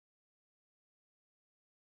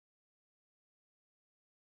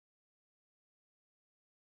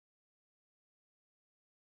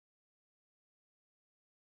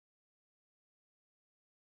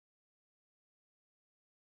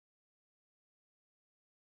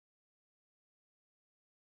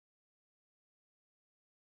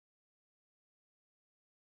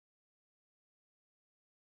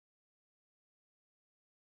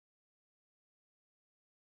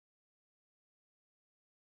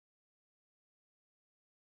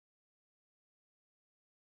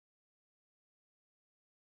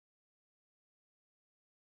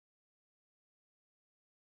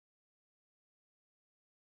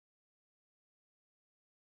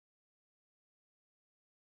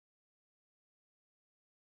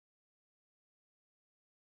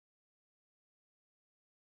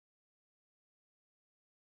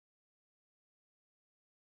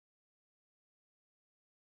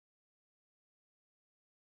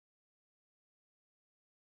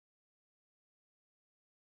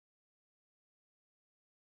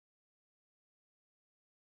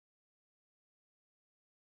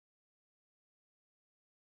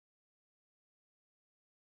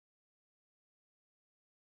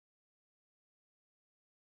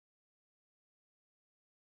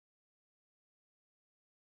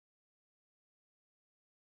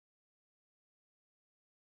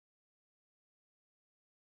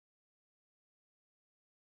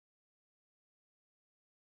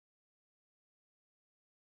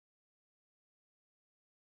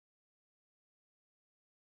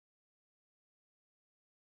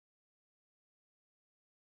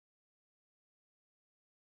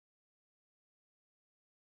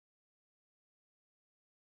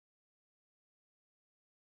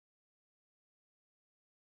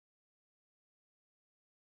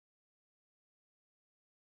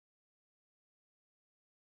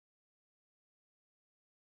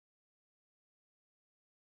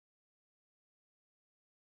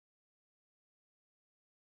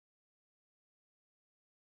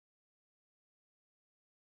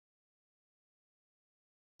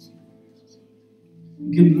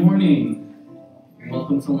Good morning.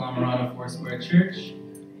 Welcome to La Mirada Foursquare Church.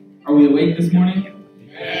 Are we awake this morning?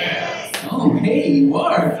 Yes. Oh, hey, you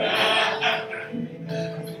are.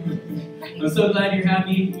 I'm so glad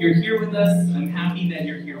you're here with us. I'm happy that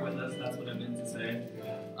you're here with us. That's what I meant to say.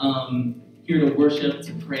 Here to worship,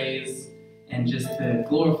 to praise, and just to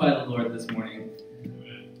glorify the Lord this morning.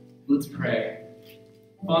 Let's pray.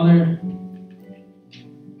 Father,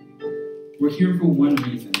 we're here for one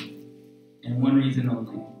reason, and one reason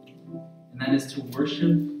only. And that is to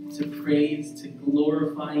worship, to praise, to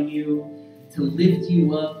glorify you, to lift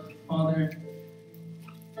you up, Father,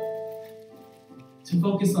 to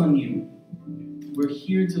focus on you. We're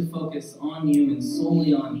here to focus on you and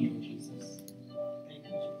solely on you, Jesus.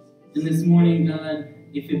 And this morning, God,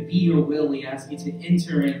 if it be your will, we ask you to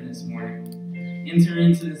enter in this morning. Enter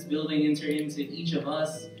into this building, enter into each of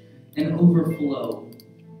us, and overflow,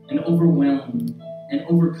 and overwhelm, and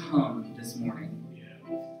overcome this morning.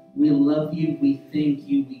 We love you, we thank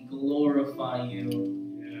you, we glorify you.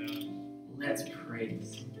 Let's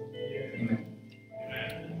praise. Amen.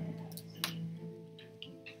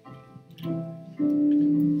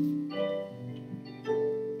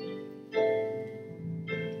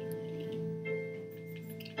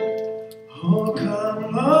 Oh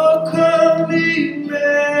come, Emmanuel,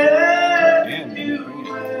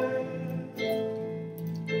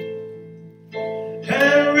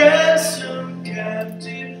 and ransom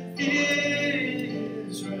captive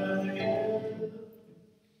Israel,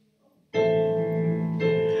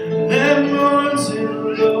 that mourns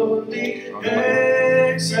in lonely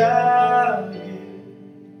exile,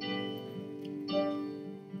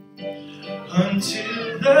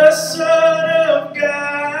 unto the Son of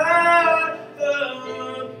God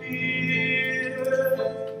appear.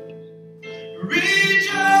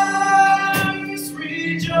 Rejoice,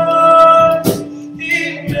 rejoice,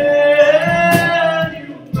 Emmanuel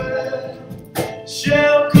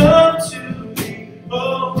shall come to thee,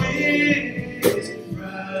 O Israel.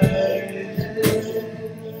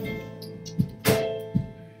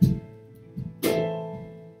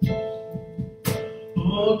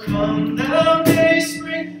 Oh, come thou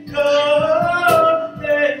dayspring, come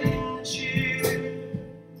and cheer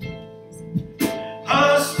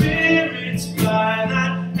our spirits by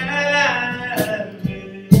thy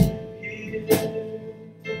advent here.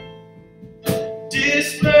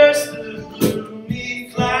 Disperse the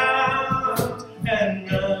gloomy clouds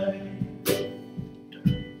at night,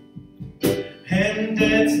 and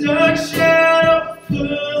death's dark shadow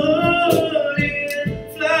put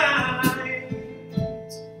in flight.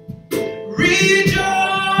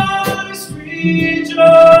 Rejoice,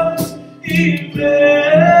 rejoice, Emmanuel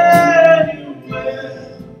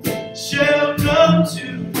shall come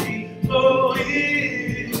to thee, O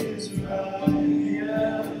Israel.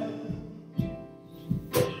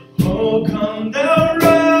 Oh, come thou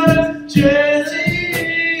rod of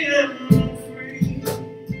Jesse and free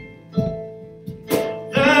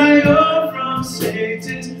thy yoke from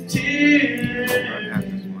Satan's tyranny.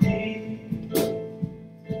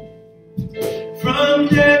 From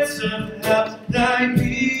depths of hell thy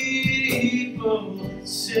people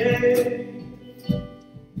save,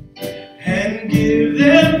 and give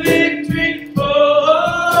them victory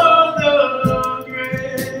o'er the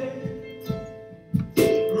grave.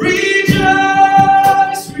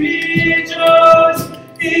 Rejoice, rejoice,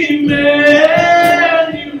 Emmanuel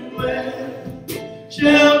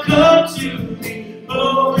shall come to thee,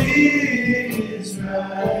 O Israel.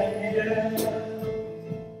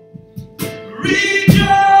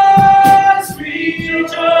 Rejoice,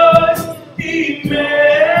 rejoice, Emmanuel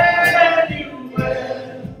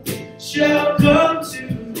shall come to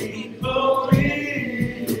thee, O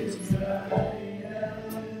Israel.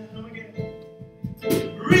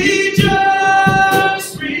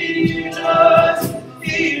 Rejoice, rejoice,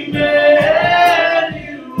 Emmanuel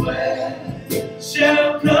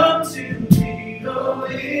shall come to thee, O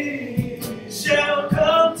Israel. Shall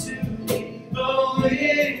come to thee, O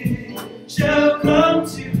Israel. Shall come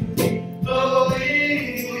to thee, O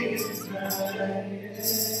Israel.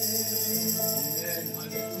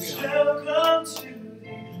 Shall come to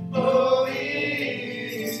thee, O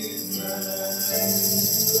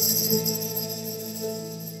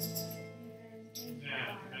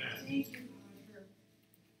Thank you, God,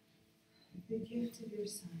 for the gift of your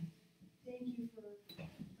Son. Thank you for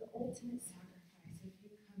the ultimate sacrifice of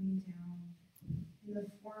you coming down in the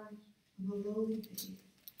form of a lowly babe,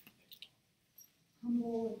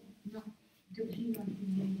 humble and not dependent on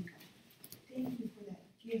humanity. Thank you for that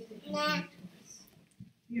gift that you gave to us.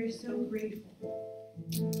 We are so grateful.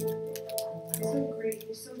 So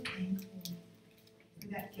grateful, so thankful for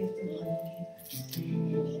that gift of love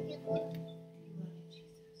you gave us.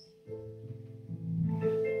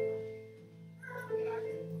 We love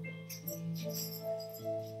you,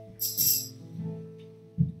 Jesus.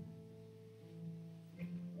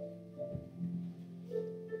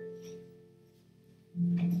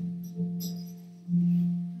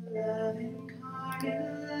 Love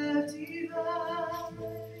incarnate, love divine,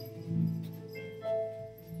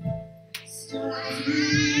 stars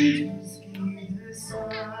and angels gave the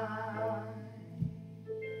sign.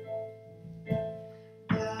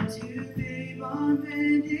 Bow to babe on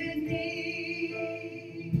bended knee,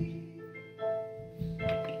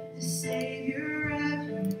 the Savior of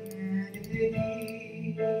humanity.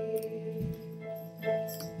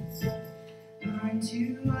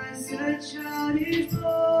 Unto us a child is born,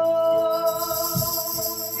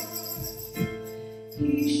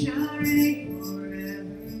 he shall reign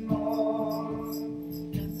forevermore.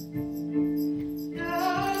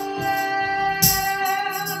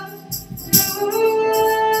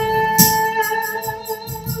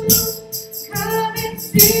 Come and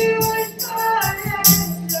see what God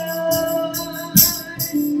has done.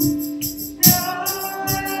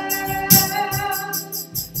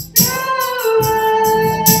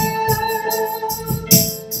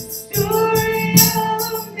 Story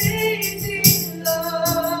of amazing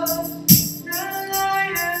love, the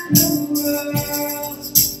light of the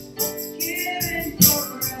world, given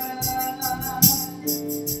for us.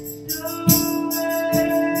 Son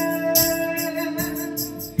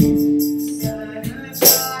of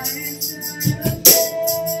God and Son of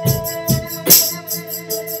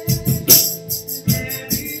Man,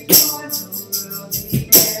 every born the world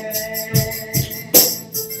began.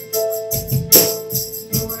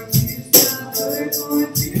 Born to suffer,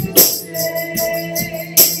 born to save,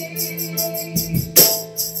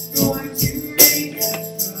 born to raise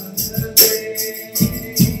us from the grave.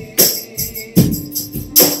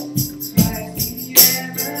 Christ the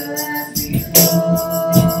everlasting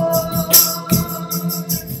Lord,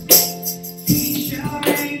 he shall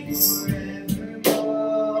reign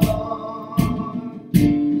forevermore.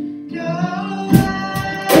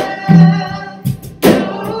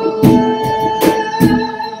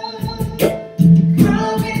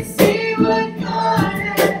 Come and see what God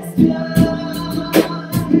has done.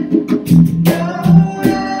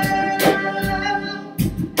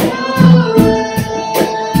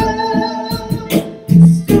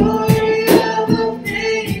 Story of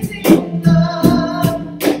amazing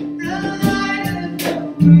love, the light of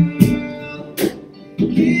the world,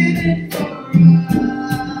 given for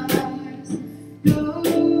us.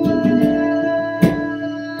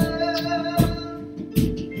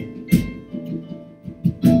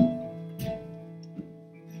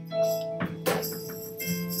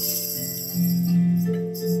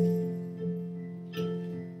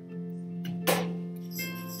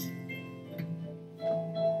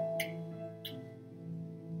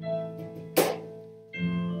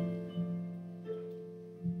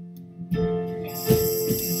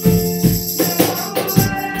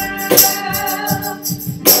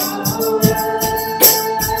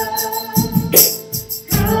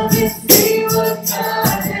 Come and see what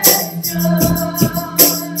God has done.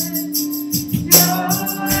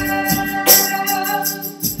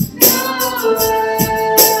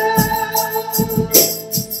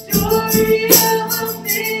 Story of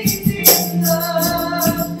amazing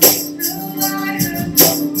love, the light of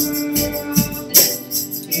the world,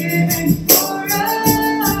 given for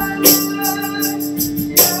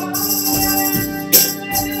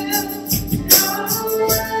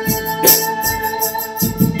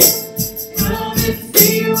Come and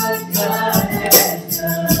see what God has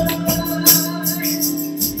done.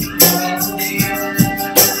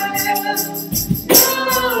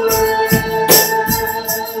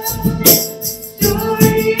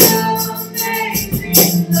 Story of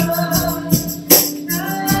amazing love, the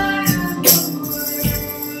light of the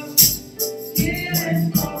world,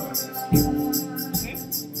 given for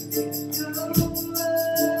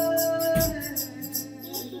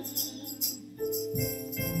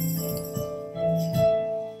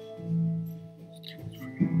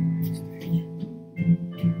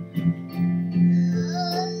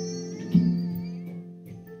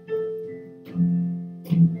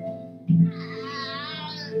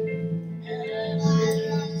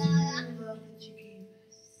love that you gave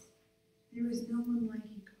us. There is no one like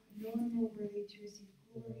you, God. No one more worthy to receive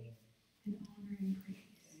glory and honor and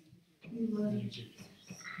praise. We love you, Jesus.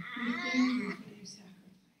 We thank you for your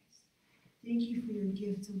sacrifice. Thank you for your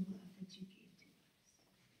gift of love that you gave to us.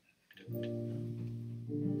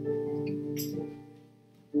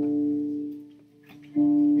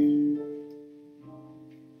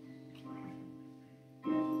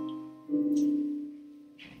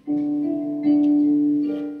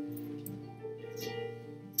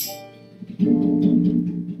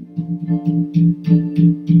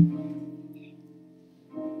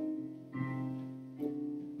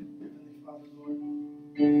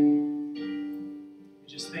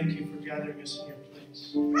 just thank you for gathering us in your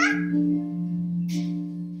place.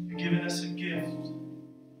 You're giving us a gift,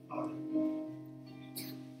 Father.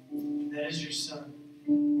 That is your Son.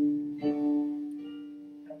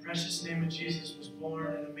 That precious name of Jesus was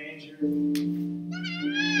born in a manger,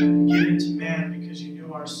 given to man because you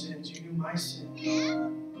knew our sins. You knew my sins.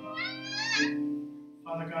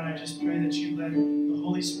 Father God, I just pray that you let the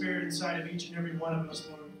Holy Spirit inside of each and every one of us,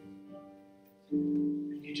 Lord,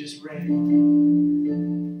 and you just reign.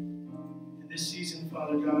 In this season,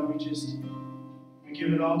 Father God, we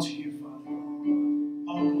give it all to you, Father.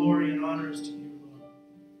 All glory and honor is to you, Lord,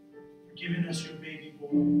 for giving us your baby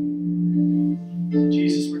boy.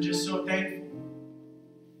 Jesus, we're just so thankful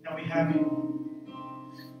that we have you.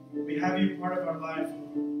 We have you part of our life,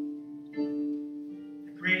 Lord.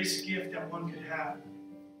 The greatest gift that one could have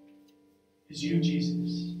is you,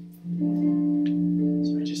 Jesus.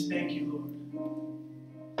 So I just thank you, Lord.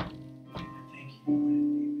 I thank you,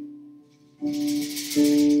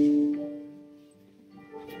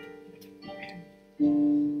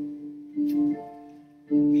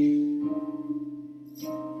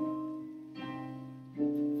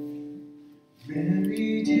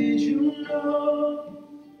 Mary, did you know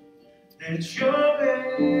that your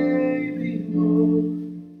baby boy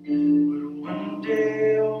would one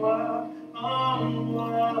day walk on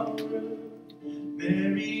water?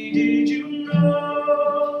 Mary, did you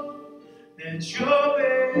know that your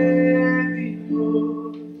baby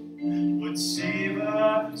boy would save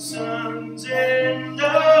our sons and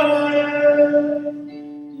daughters?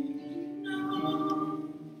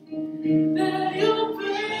 That your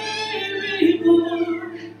baby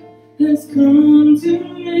boy has come to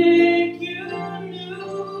make you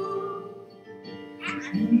new.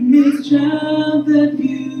 And this child that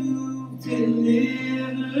you've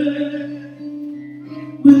delivered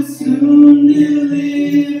will soon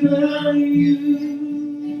deliver you.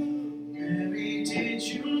 Mary, did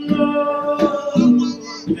you know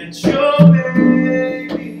that your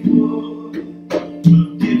baby boy will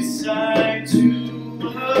give sight to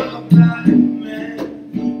a blind man?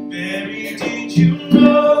 Mary, did you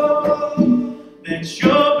know that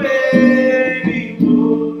your baby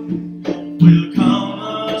boy will calm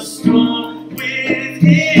a storm with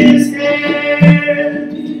his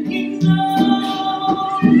hand? Did you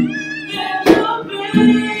know that your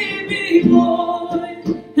baby boy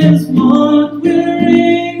has walked where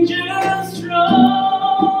angels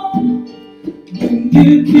trod? When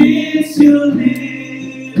you kiss your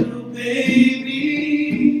little baby,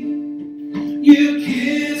 you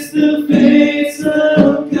kiss the face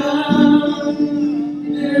of God.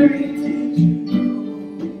 Mary, did you know?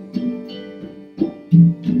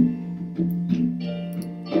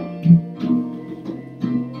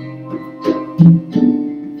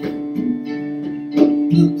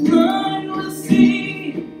 The blind will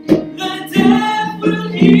see, the deaf will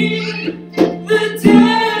hear, the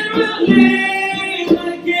dead will live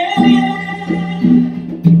again.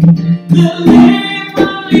 The lame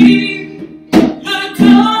will leap, the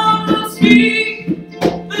dumb will speak,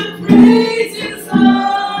 the praises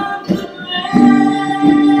of the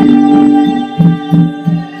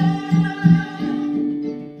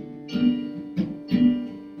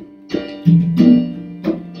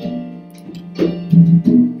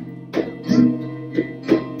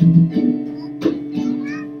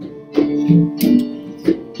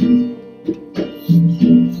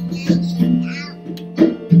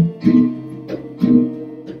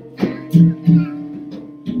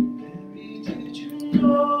Mary, did you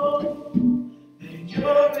know that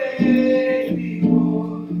your baby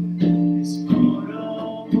boy is Lord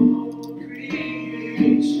of all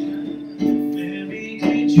creation? Mary,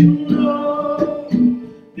 did you know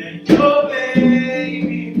that your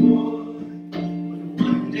baby boy would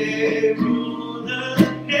one day rule the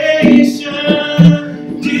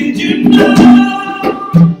nation? Did you know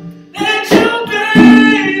that your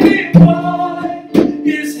baby boy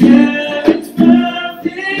is heaven's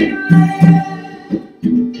perfect Lamb?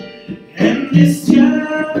 And this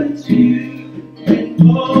child you and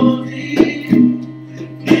holy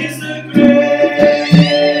is the great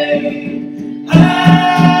I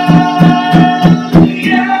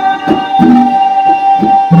am.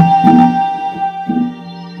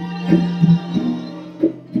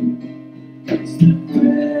 It's the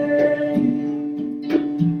great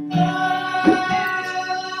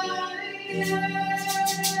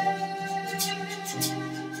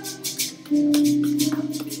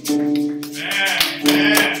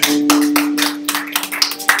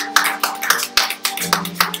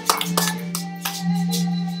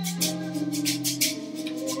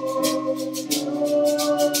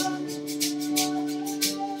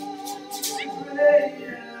I am.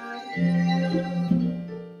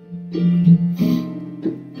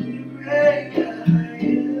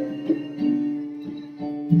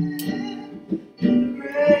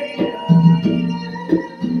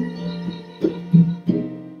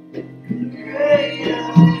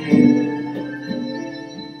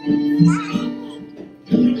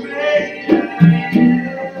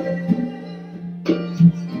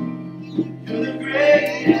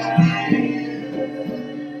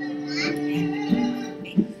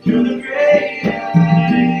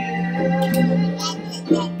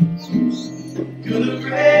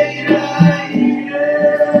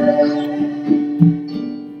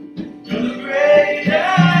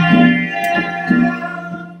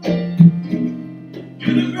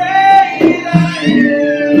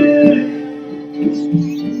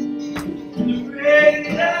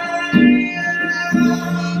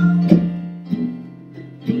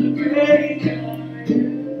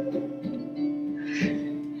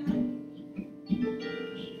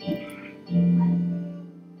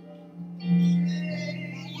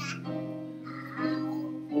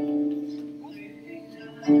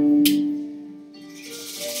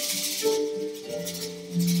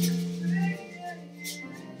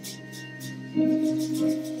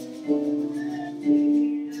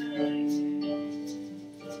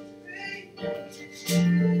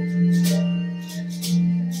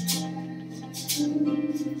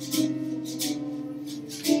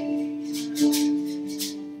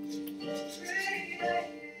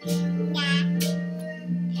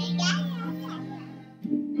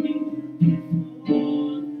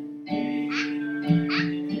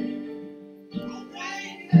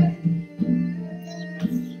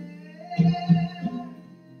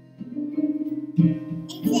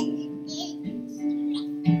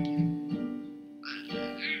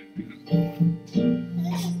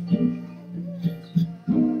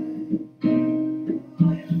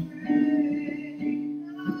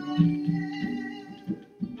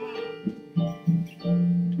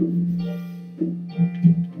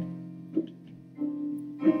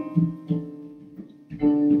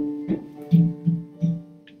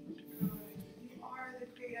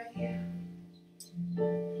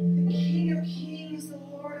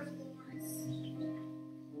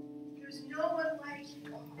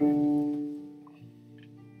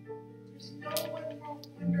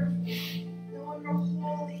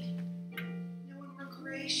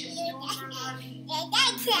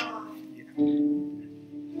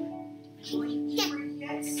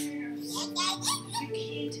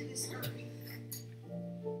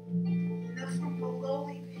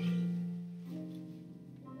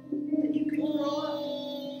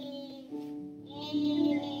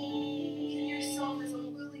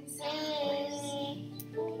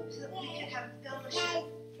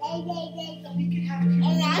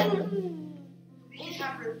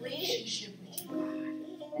 have relationship with you, God.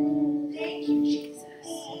 Thank you, Jesus.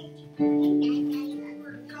 For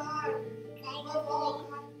God, above all,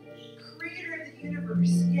 God, creator of the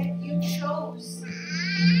universe, yet you chose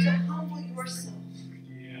to humble yourself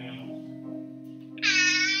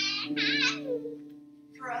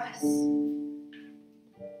for us.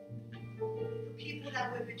 For people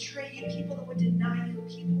that would betray you, people that would deny you,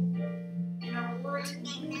 people in our words and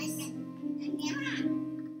deeds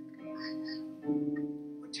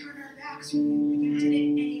would turn our backs on you, but you did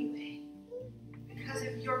it anyway because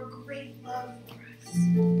of your great love for us.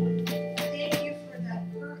 Thank you for that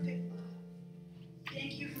perfect love.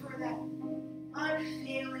 Thank you for that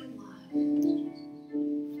unfailing love.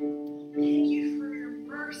 Thank you for your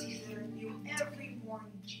mercies that are new every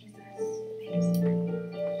morning, Jesus.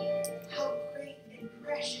 How great and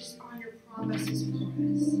precious are your promises for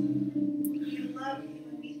us. We love you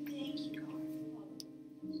and we thank you, God,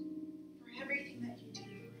 for everything that you do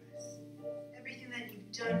for us, everything that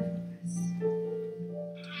you've done for us. We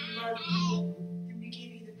love you and we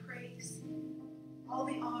give you the praise, all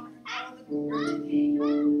the honor, all the glory today.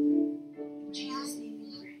 In Jesus' name we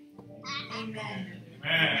pray. Amen. Amen.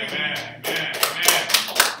 Amen. Amen.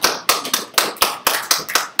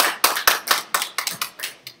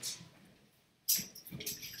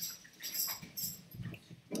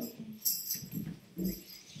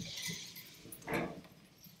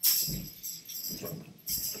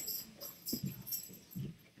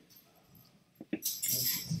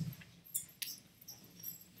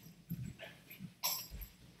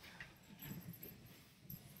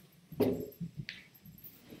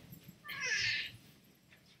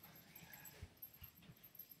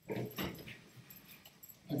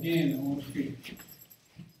 Again, I want to speak.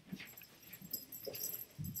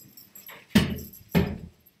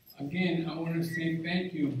 Again, I want to say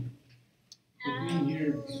thank you for being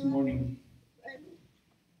here this morning.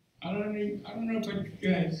 I don't know about you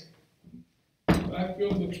guys, but I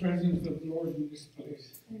feel the presence of the Lord in this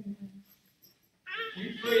place.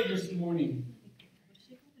 We prayed this morning,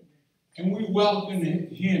 and we welcome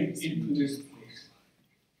Him into this place.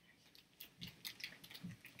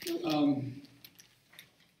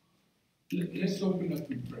 Let's open up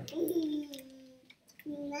in prayer.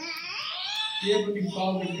 Dear Heavenly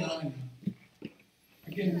Father God,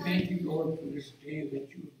 again, thank you, Lord, for this day that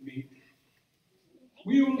you have made.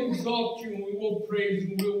 We will exalt you, and we will praise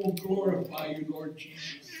you, and we will glorify you, Lord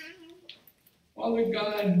Jesus. Father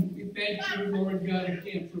God, we thank you, Lord God,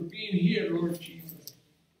 again, for being here, Lord Jesus.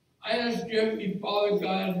 I ask you, Heavenly Father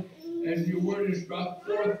God, as your word is brought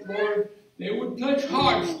forth, Lord, they would touch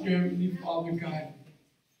hearts, dear Heavenly Father God.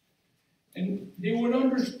 And they would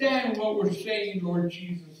understand what we're saying, Lord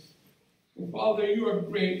Jesus. So, Father, you are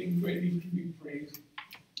great and greatly to be praised.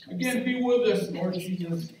 Again, be with us, Lord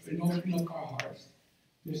Jesus, and open up our hearts.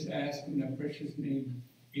 Just ask in the precious name.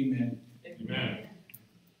 Amen. Amen.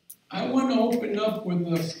 I want to open up with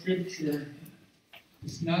a scripture.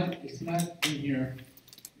 It's not in here.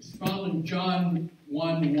 It's found in John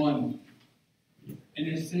 1:1. And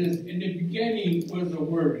it says, in the beginning was the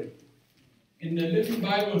Word. And the Living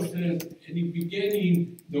Bible says, in the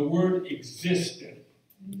beginning, the Word existed.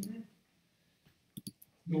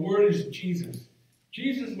 The Word is Jesus.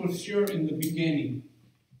 Jesus was here in the beginning.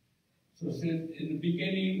 So it says, in the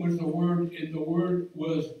beginning was the Word, and the Word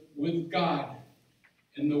was with God.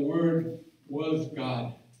 And the Word was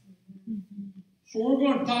God. So we're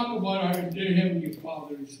going to talk about our dear Heavenly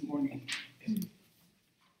Father this morning. And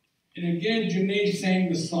again, Janae sang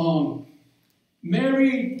the song,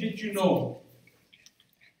 Mary, did you know?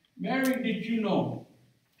 Mary, did you know?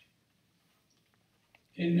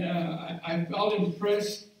 And I felt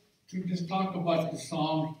impressed to just talk about the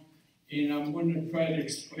song, and I'm going to try to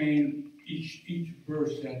explain each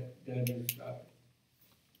verse that is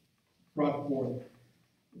brought forth.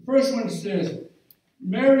 The first one says,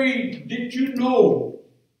 Mary, did you know?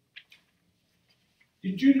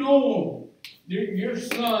 Did you know that your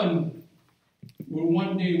son will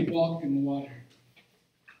one day walk in water?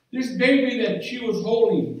 This baby that she was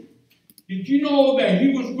holding, did you know that he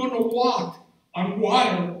was going to walk on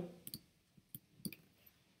water?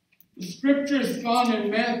 The scripture is found in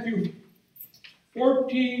Matthew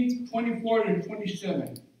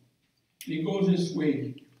 14:24-27. It goes this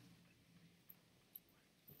way.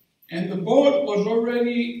 And the boat was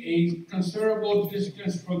already a considerable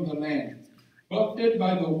distance from the land, buffeted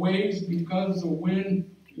by the waves because the wind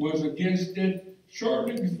was against it.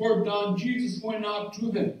 Shortly before dawn, Jesus went out to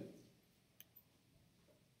them,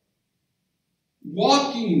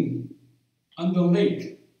 walking on the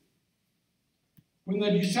lake. When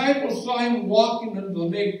the disciples saw him walking on the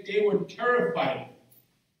lake, they were terrified.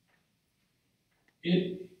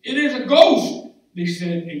 It is a ghost, they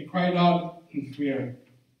said, and cried out in fear.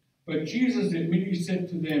 But Jesus immediately said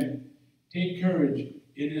to them, take courage,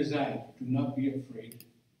 it is I, do not be afraid.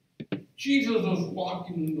 Jesus was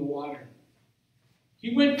walking in the water.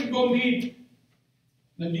 He went to go meet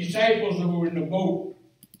the disciples that were in the boat.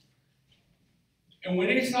 And when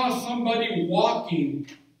they saw somebody walking,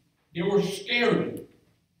 they were scared.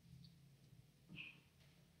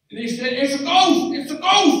 And they said, it's a ghost! It's a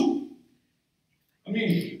ghost! I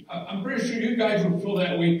mean, I'm pretty sure you guys would feel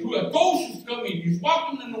that way too. A ghost is coming. He's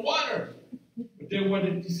walking in the water. But then what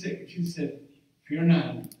did he say? She said, fear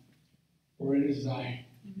not, for it is I.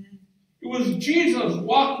 Amen. It was Jesus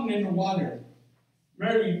walking in the water.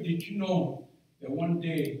 Mary, did you know that one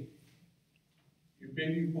day your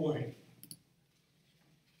baby boy,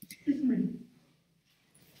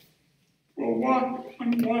 will walk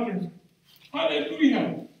on water?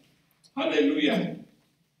 Hallelujah. Hallelujah.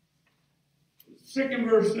 Second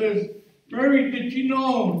verse says, Mary, did you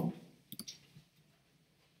know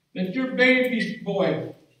that your baby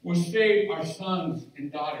boy will save our sons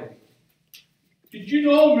and daughters? Did you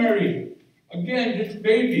know, Mary, again, this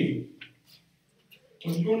baby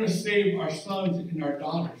was going to save our sons and our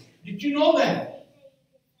daughters? Did you know that?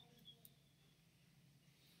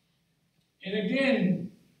 And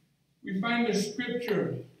again, we find the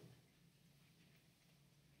scripture,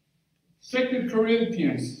 2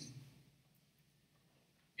 Corinthians.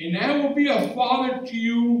 And I will be a father to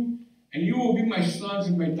you, and you will be my sons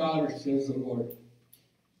and my daughters, says the Lord.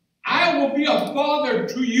 I will be a father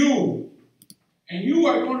to you, and you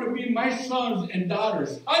are going to be my sons and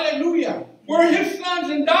daughters. Hallelujah. We're his sons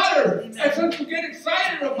and daughters. That's what we get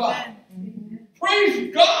excited about. Amen.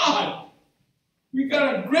 Praise God. We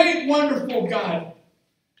got a great, wonderful God.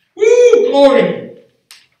 Woo, glory.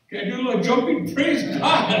 Can I do a little jumping? Praise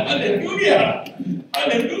God. Hallelujah.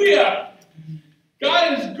 Hallelujah.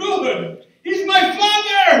 God is good. He's my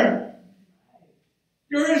Father.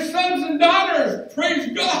 You're his sons and daughters.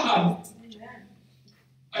 Praise God. Amen.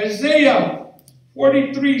 Isaiah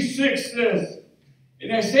 43:6 says,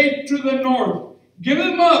 and I say to the north, give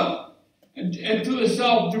them up, and to the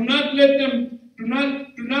south, do not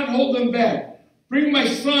hold them back. Bring my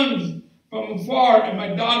sons from afar and my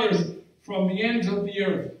daughters from the ends of the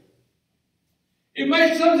earth. If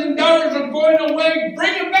my sons and daughters are going away,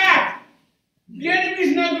 bring them back. The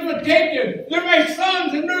enemy's not going to take it. They're my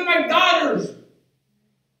sons and they're my daughters.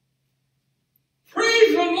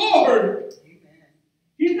 Praise the Lord. Amen.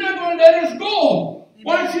 He's not going to let us go. Amen.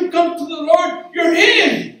 Once you come to the Lord, you're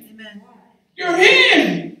his. Amen. You're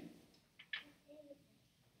his.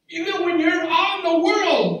 Even when you're out in the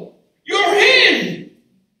world, you're his.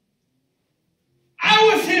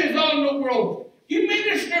 I was his out in the world. He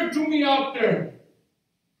ministered to me out there.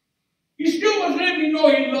 He still was letting me know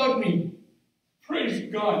he loved me.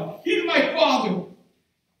 Praise God. He's my Father.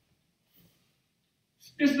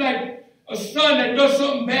 It's like a son that does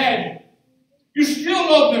something bad. You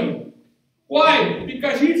still love him. Why?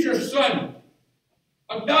 Because he's your son.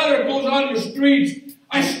 A daughter goes on the streets.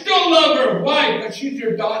 I still love her. Why? Because she's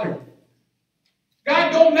your daughter.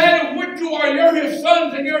 God don't matter what you are. You're his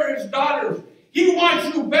sons and you're his daughters. He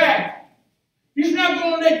wants you back. He's not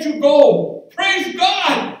going to let you go. Praise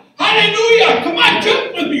God. Hallelujah. Come on,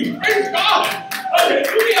 jump with me. Praise God.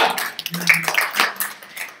 Hallelujah.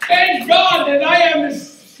 Thank God that I am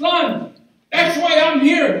his son. That's why I'm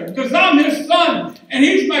here. Because I'm his son. And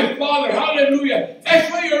he's my father. Hallelujah.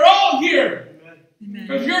 That's why you're all here.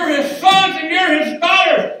 Because you're his sons and you're his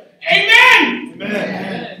daughters. Amen.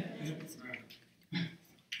 Amen.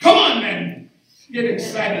 Come on, man. Get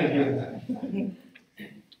excited here.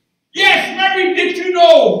 Yes, Mary, did you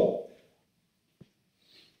know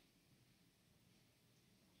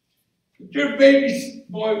that your baby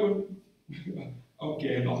boy would...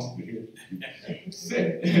 Okay, I lost it here.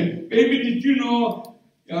 Baby, did you know...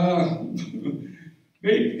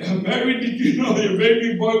 Mary, did you know your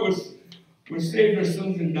baby boy would save your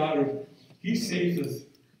sons and daughters? He saves us.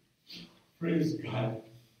 Praise God.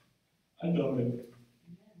 I love it.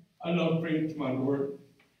 I love praying to my Lord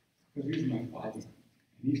because he's my Father.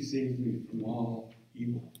 And he saves me from all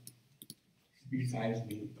evil. Besides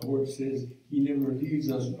me, the word says he never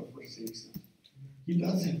leaves us nor forsakes us. He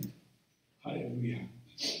doesn't. Hallelujah.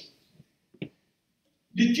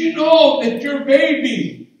 Did you know that your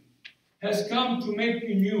baby has come to make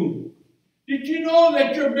you new? Did you know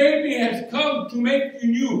that your baby has come to make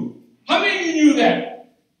you new? How many of you knew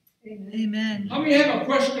that? Amen. How many have a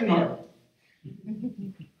question mark?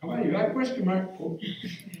 Come on, you got a question mark? Oh.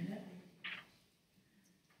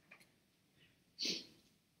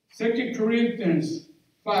 2 Corinthians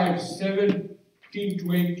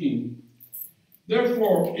 5:17-18.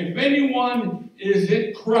 Therefore, if anyone is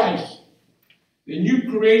in Christ, the new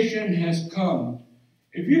creation has come.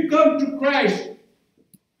 If you come to Christ,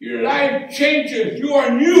 your life changes. You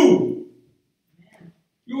are new.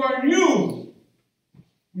 You are new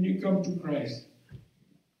when you come to Christ.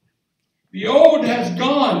 The old has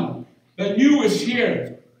gone. The new is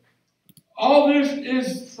here. All this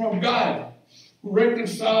is from God, who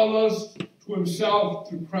reconciled us to himself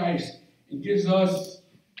through Christ and gives us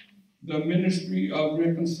the ministry of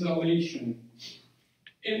reconciliation.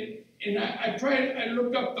 And I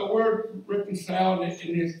looked up the word reconciled, and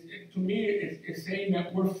to me, it's saying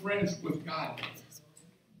that we're friends with God.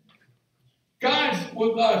 God's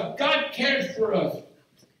with us. God cares for us.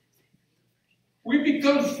 We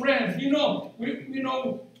become friends. You know,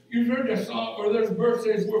 you've heard the song, or there's a verse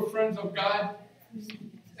that says we're friends of God.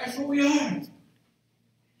 That's what we are.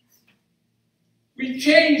 We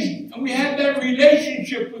changed, and we have that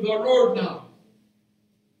relationship with our Lord now.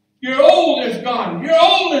 Your old is gone. Your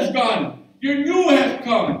old is gone. Your new has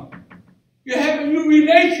come. You have a new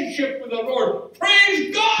relationship with the Lord.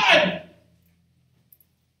 Praise God!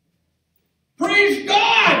 Praise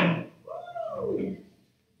God!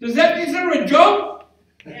 Does that deserve a jump?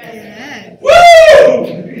 Yes. Woo!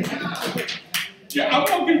 Yeah, I'm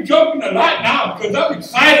going to be jumping a lot now because I'm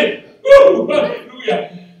excited. Woo!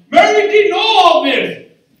 Hallelujah. Mary didn't know all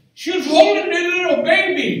this. She was holding a little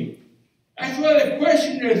baby. That's why the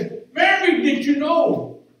question is, Mary, did you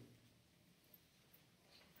know?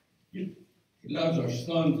 He loves our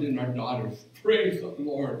sons and our daughters. Praise the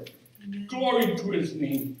Lord. Amen. Glory to his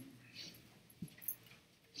name.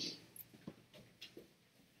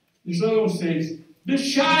 This other one says,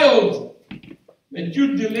 this child that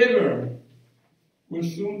you deliver will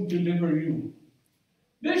soon deliver you.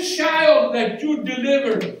 This child that you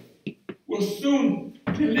deliver will soon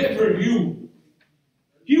deliver you.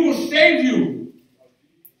 He will save you.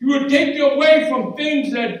 He will take you away from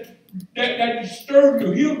things that disturb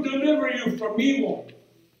you. He'll deliver you from evil.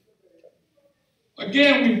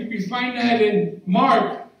 Again, we find that in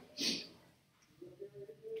Mark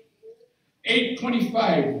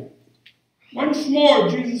 8:25. Once more,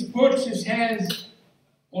 Jesus puts his hands.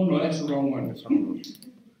 Oh no, that's the wrong one. That's the wrong one.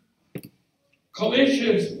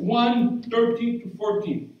 Colossians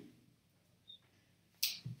 1:13-14.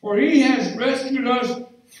 For he has rescued us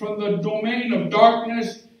from the domain of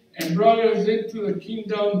darkness and brought us into the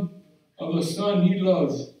kingdom of the Son he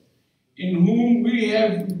loves, in whom we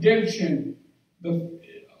have redemption, the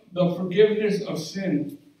forgiveness of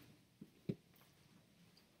sin.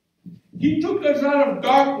 He took us out of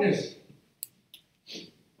darkness.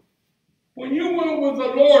 When you went with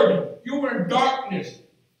the Lord, you were in darkness.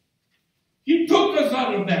 He took us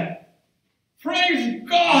out of that. Praise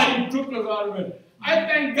God, he took us out of it. I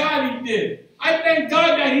thank God he did. I thank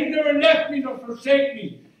God that he never left me nor forsake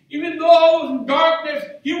me. Even though I was in darkness,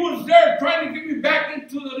 he was there trying to get me back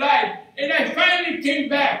into the light. And I finally came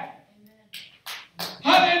back.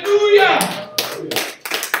 Amen. Hallelujah!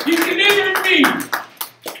 He delivered me.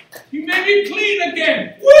 He made me clean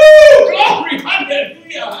again. Woo! Glory!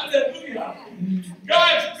 Hallelujah! Hallelujah!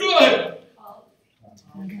 God's good.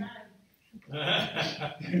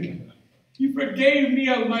 He forgave me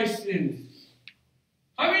of my sins.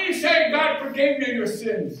 How many say God forgave you of your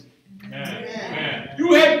sins? Amen.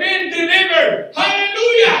 You have been delivered.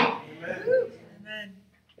 Hallelujah! Amen.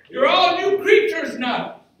 You're all new creatures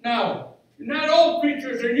now. You're not old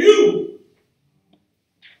creatures, they're new.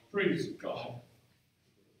 Praise God.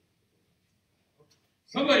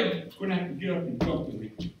 Somebody's going to have to get up and talk to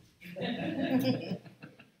me.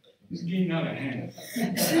 It's getting out of hand.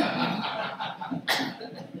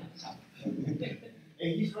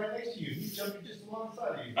 Hey, he's right next to you. He's jumping just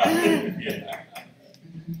alongside of you. Yeah.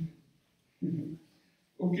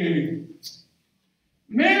 Okay.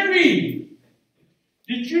 Mary,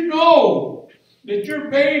 did you know that your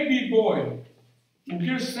baby boy will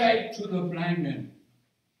give sight to the blind man?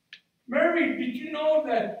 Mary, did you know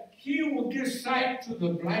that he will give sight to the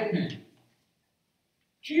blind man?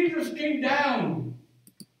 Jesus came down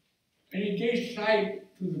and he gave sight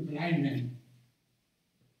to the blind man.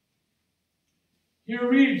 Here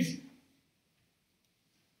reads,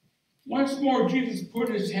 once more Jesus put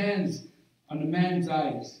his hands on the man's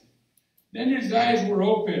eyes. Then his eyes were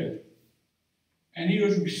opened, and he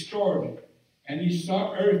was restored, and he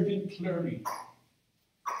saw everything clearly.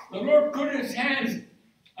 The Lord put his hands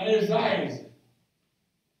on his eyes,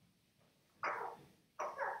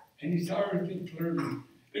 and he saw everything clearly.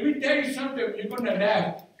 Let me tell you something, you're going to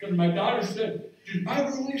laugh, because my daughter said, did the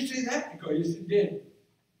Bible only say that? I go, yes, it did.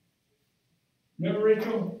 Remember,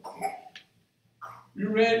 Rachel? We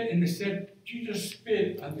read, and it said, Jesus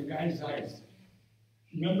spit on the guy's eyes.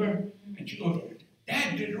 Remember? And she goes,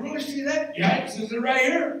 Dad, did you really see that? Yeah, it says it right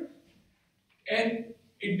here. And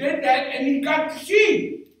he did that, and he got to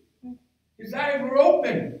see. His eyes were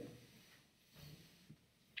open.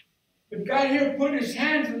 But God here put his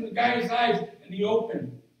hands in the guy's eyes, and he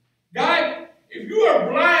opened. God, if you are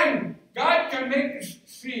blind, God can make us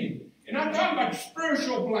see. And I'm talking about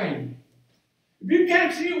spiritual blind. If you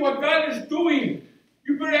can't see what God is doing,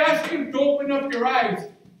 you better ask him to open up your eyes.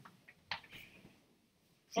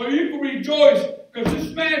 So you can rejoice, because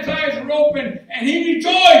this man's eyes were open, and he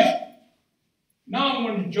rejoiced. Now I'm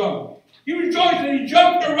going to jump. He rejoiced, and he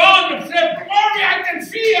jumped around and said, Glory, I can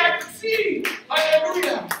see, I can see.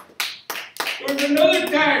 Hallelujah. There was another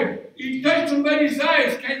time, he touched somebody's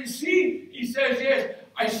eyes. Can you see? He says, yes,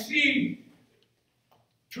 I see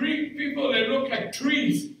people that look like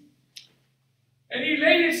trees. And he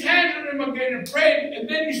laid his hands on them again and prayed, and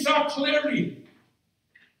then he saw clearly.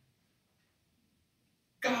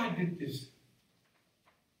 God did this.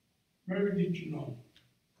 Mary, did you know?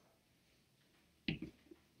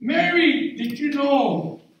 Mary, did you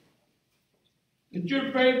know that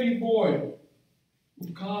your baby boy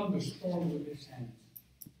will calm the storm with his hands?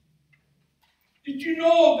 Did you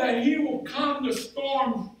know that he will calm the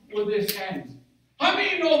storm with his hands? How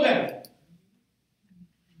many know that?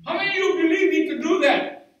 How many of you believe he could do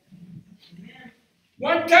that?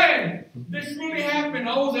 One time, this really happened.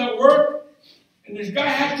 I was at work, and this guy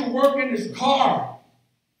had to work in his car.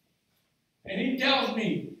 And he tells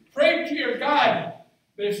me, pray to your God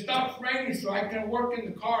that it stops raining so I can work in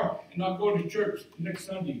the car and I'll go to church next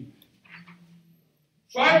Sunday.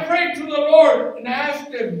 So I prayed to the Lord and I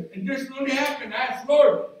asked him, and this really happened. I asked,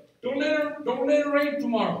 Lord, don't let it rain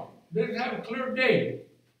tomorrow. Let us have a clear day.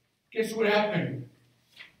 Guess what happened?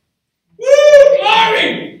 Woo!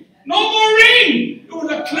 Glory! No more rain! It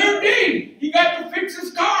was a clear day. He got to fix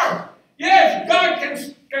his car. Yes, God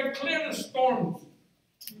can clear the storms.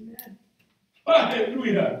 Amen.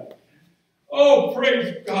 Hallelujah. Oh,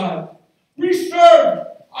 praise God. We serve,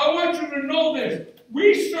 I want you to know this.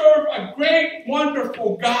 We serve a great,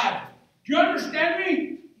 wonderful God. Do you understand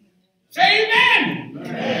me? Say amen.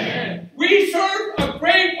 Amen. We serve a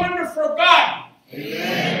great, wonderful God.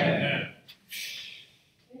 Amen.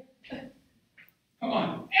 Come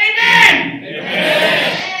on. Amen.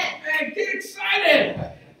 Amen. Man, get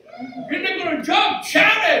excited. You're not going to jump,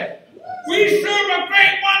 shout it. We serve a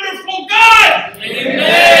great, wonderful God.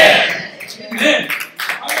 Amen. Amen.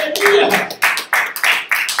 Hallelujah.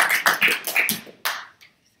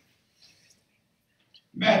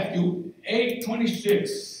 Matthew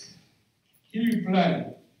 8:26. He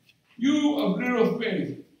replied, You of little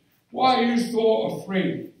faith, why are you so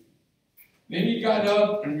afraid? Then he got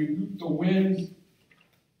up and rebuked the winds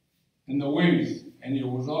and the waves, and it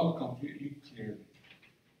was all completely clear.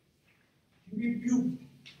 He rebuked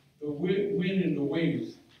the wind and the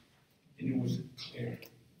waves, and it was clear.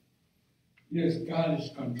 Yes, God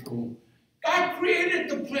is control. God created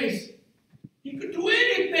the place. He could do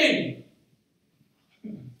anything.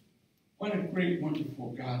 What a great, wonderful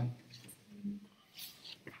God.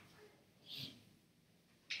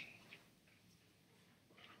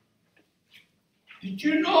 Did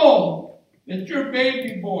you know that your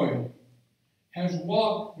baby boy has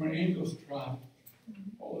walked where angels trod?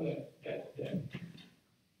 Oh,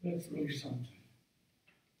 that's really something.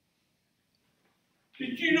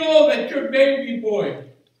 Did you know that your baby boy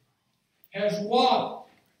has walked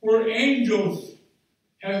where angels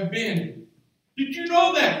have been? Did you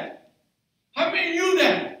know that? How many knew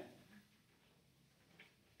that?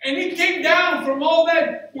 And he came down from all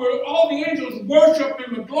that, where all the angels worshiped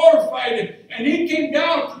him and glorified him. And he came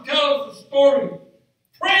down to tell us the story.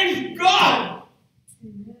 Praise God!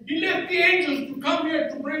 He left the angels to come here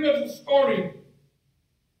to bring us a story.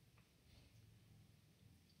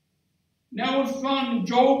 Now it's found in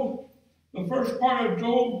Job, the first part of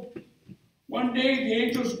Job. One day the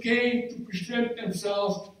angels came to present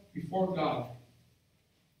themselves before God.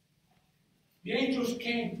 The angels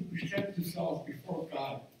came to present themselves before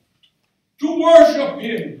God, to worship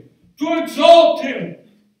him, to exalt him.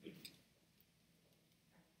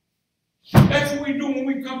 That's what we do when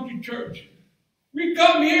we come to church. We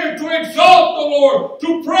come here to exalt the Lord,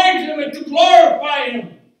 to praise him and to glorify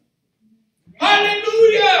him.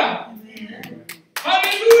 Hallelujah! Amen.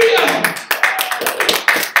 Hallelujah!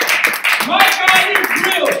 My God is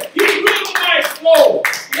real. He's real in my soul.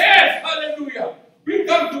 Yes, hallelujah. We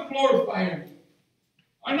come to glorify him.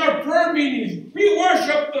 On our prayer meetings, we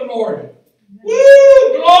worship the Lord.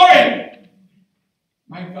 Woo! Glory!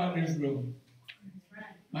 My God is real.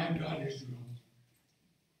 My God is real.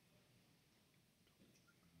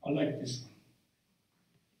 I like this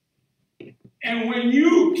one. And when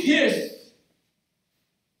you kiss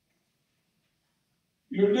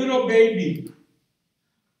your little baby,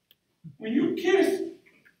 when you kiss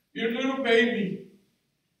your little baby,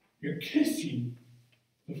 you're kissing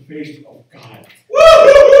the face of God.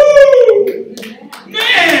 Woo!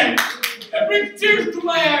 Man, that brings tears to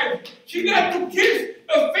my eyes. She got to kiss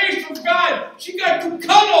the face of God. She got to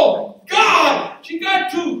cuddle God. She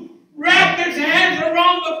got to wrap his hands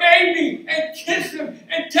around the baby and kiss him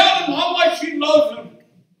and tell him how much she loves him.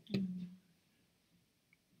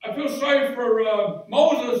 I feel sorry for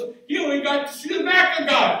Moses. He only got to see the back of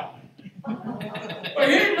God. But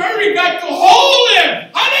him and Mary got to hold him.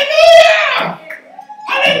 Hallelujah!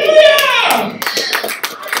 Hallelujah!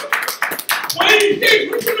 One of these days,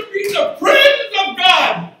 we're going to be in the presence of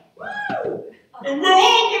God. And we're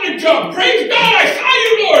all going to jump. Praise God, I saw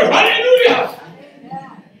you, Lord. Hallelujah!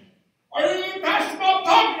 Are you Pastor Bob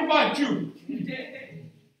talking about you?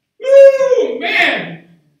 Woo, man!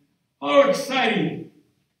 How exciting.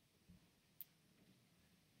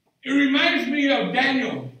 It reminds me of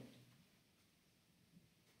Daniel.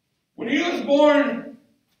 When he was born,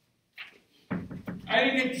 I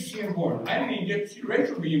didn't get to see him born. I didn't even get to see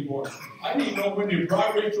Rachel being born. I didn't even know when they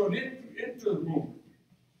brought Rachel into the room.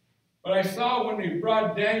 But I saw when they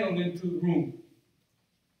brought Daniel into the room.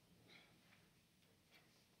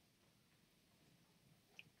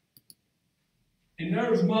 And there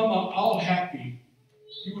was Mama all happy.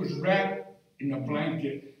 He was wrapped in a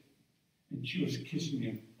blanket, and she was kissing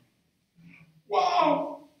him.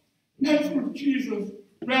 Wow! That's what Jesus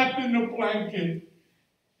wrapped in a blanket.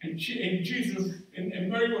 And Jesus and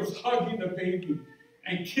Mary was hugging the baby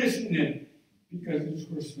and kissing him because it's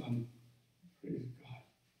her son. Praise God.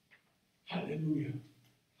 Hallelujah.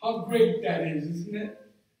 How great that is, isn't it?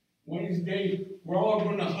 One of these days, we're all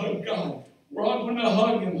going to hug God. We're all going to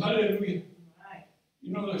hug him. Hallelujah. Right.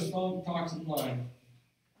 You know, the song talks about,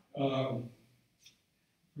 I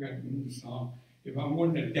forgot the song. If I'm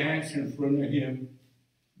going to dance in front of him,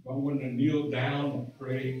 if I'm going to kneel down and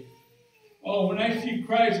pray. Oh, when I see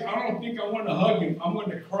Christ, I don't think I want to hug him. I'm going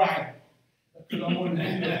to cry. Because I'm going to be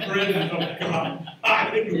in the presence of God.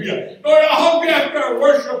 Hallelujah. Lord, I'll hug you after I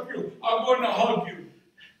worship you. I'm going to hug you.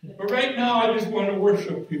 But right now, I just want to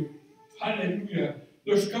worship you. Hallelujah.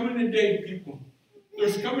 There's coming a day, people.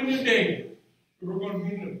 There's coming a day where we're going to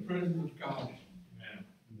be in the presence of God. Amen.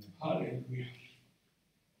 Hallelujah.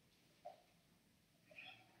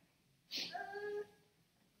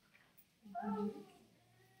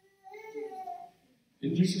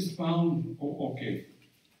 And this is found, oh, okay.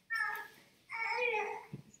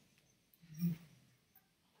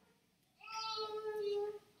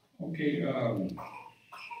 Okay,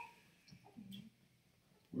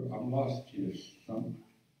 I'm lost here.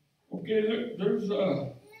 Okay, look, there's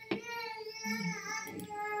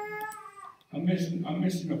I'm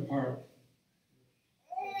missing a part.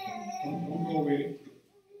 Don't go away.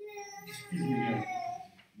 Excuse me here.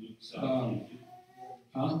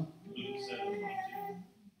 Huh?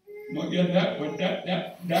 No, yeah, that one's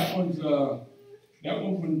that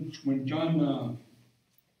one when John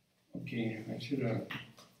okay, I should have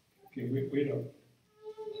okay, wait up.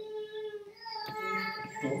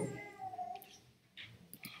 So,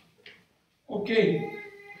 okay.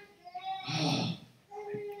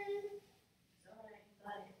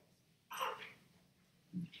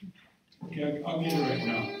 Okay, I'll get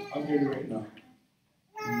it right now.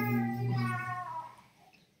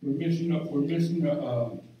 We're missing a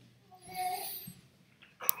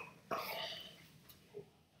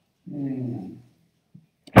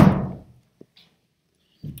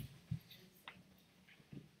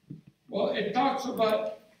Well, it talks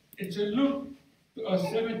about, it's in Luke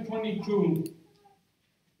 7:22.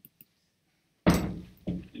 And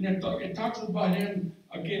it talks about him,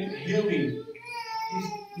 again, healing.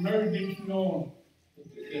 Mary didn't know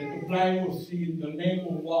that the blind will see, the lame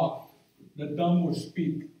will walk, the dumb will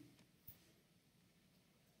speak.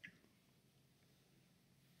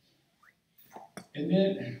 And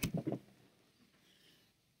then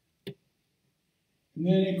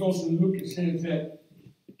it goes in Luke, it says that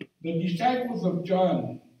the disciples of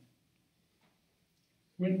John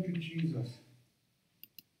went to Jesus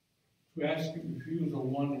to ask him if he was the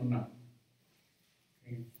one or not.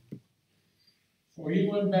 Okay. So he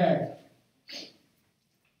went back.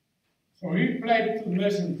 So he replied to the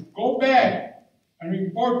messenger, "Go back and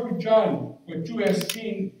report to John what you have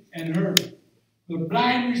seen and heard. The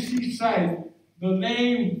blind receive sight, the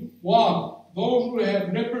lame walk, those who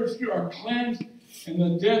have leprosy are cleansed, and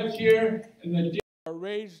the deaf hear, and the dead are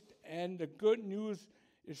raised, and the good news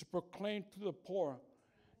is proclaimed to the poor."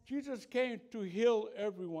 Jesus came to heal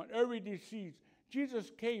everyone, every disease.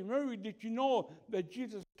 Jesus came. Mary, did you know that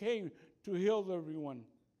Jesus came to heal everyone?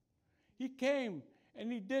 He came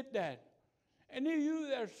and he did that. Any of you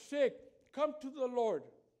that are sick, come to the Lord.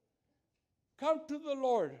 Come to the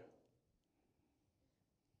Lord.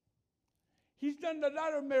 He's done a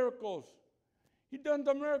lot of miracles. He done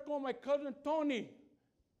the miracle of my cousin Tony.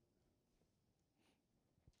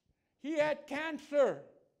 He had cancer.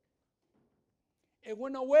 It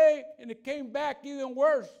went away and it came back even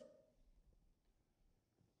worse.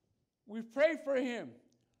 We prayed for him.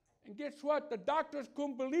 And guess what? The doctors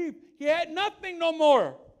couldn't believe. He had nothing no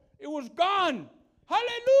more. It was gone.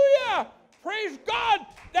 Hallelujah. Praise God.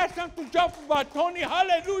 That's something to jump about, Tony.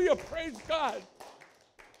 Hallelujah. Praise God.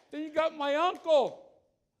 Then you got my uncle.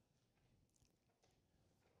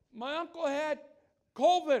 My uncle had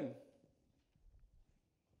COVID.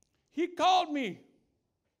 He called me.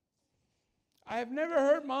 I have never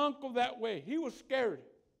heard my uncle that way. He was scared.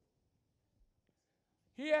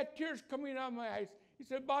 He had tears coming out of my eyes. He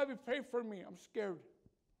said, Bobby, pray for me. I'm scared.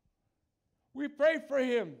 We prayed for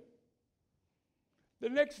him. The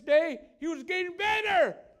next day, he was getting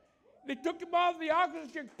better. They took him out of the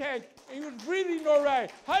oxygen tank, and he was breathing all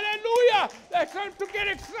right. Hallelujah! That's time to get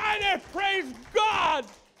excited. Praise God!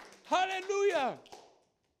 Hallelujah!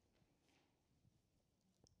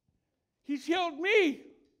 He's healed me.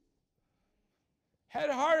 Had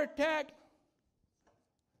a heart attack,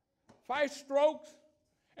 5 strokes,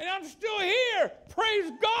 and I'm still here.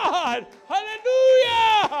 Praise God!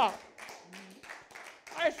 Hallelujah!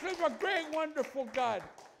 I serve a great, wonderful God.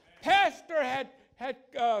 Pastor had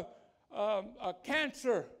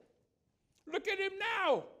cancer. Look at him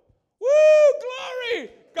now. Woo,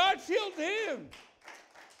 glory! God's healed him.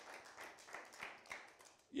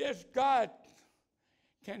 Yes, God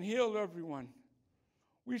can heal everyone.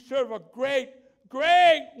 We serve a great,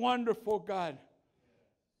 great, wonderful God.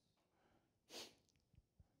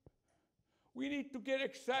 We need to get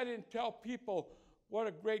excited and tell people what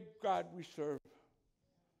a great God we serve.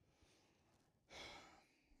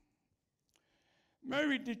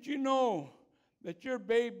 Mary, did you know that your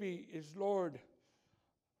baby is Lord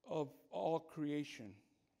of all creation?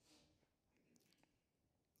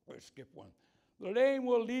 Let's skip one. The lame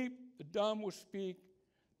will leap, the dumb will speak,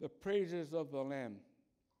 the praises of the Lamb.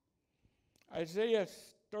 Isaiah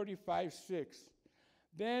 35:6.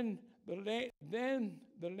 Then the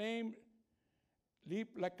lame leap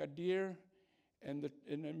like a deer, and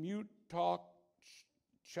the mute talk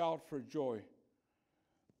shout for joy.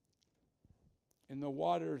 And the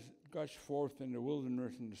waters gush forth in the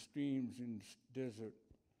wilderness and the streams in the desert.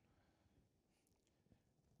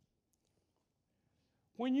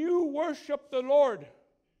 When you worship the Lord,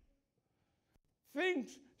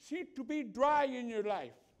 things seem to be dry in your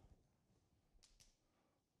life.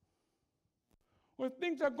 When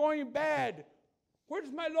things are going bad,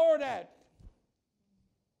 where's my Lord at?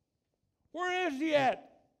 Where is he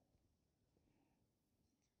at?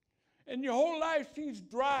 And your whole life seems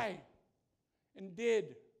dry and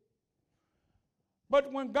dead.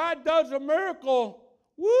 But when God does a miracle,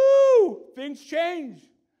 woo, things change.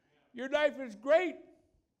 Your life is great.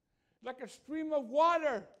 Like a stream of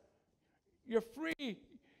water. You're free.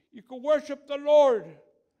 You can worship the Lord.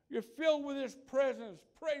 You're filled with his presence.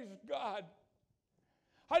 Praise God.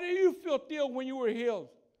 How did you feel, Theo, when you were healed?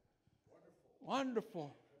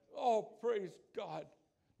 Wonderful. Oh, praise God.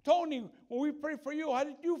 Tony, when we prayed for you, how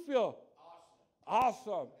did you feel?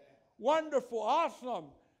 Awesome. Wonderful. Awesome.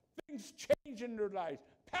 Things change in their lives.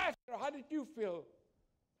 Pastor, how did you feel?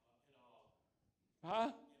 In awe.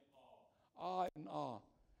 Huh? In awe. In awe.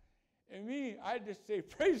 And me, I just say,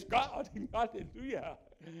 praise God. Hallelujah.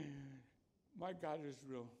 My God is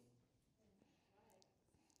real.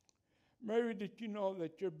 Mary, did you know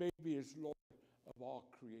that your baby is Lord of all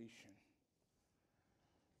creation?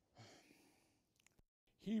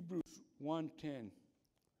 Hebrews 1:10.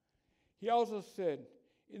 He also said,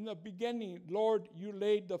 in the beginning, Lord, you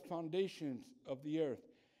laid the foundations of the earth,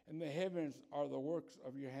 and the heavens are the works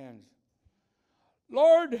of your hands.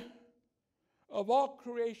 Lord of all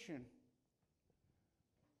creation.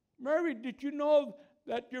 Mary, did you know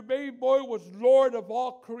that your baby boy was Lord of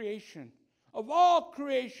all creation? Of all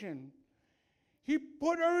creation. He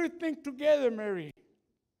put everything together, Mary.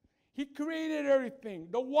 He created everything.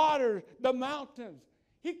 The waters, the mountains.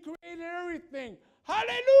 He created everything.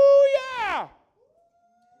 Hallelujah!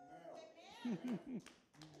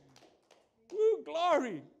 Woo,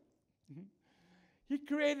 glory. He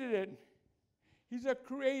created it. He's a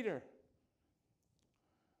creator.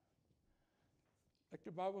 Like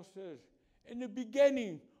the Bible says, in the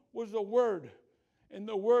beginning was the Word, and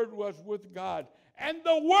the Word was with God, and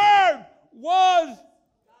the Word was God.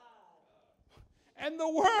 And the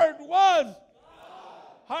Word was.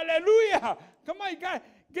 Hallelujah. Come on, you got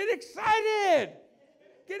get excited.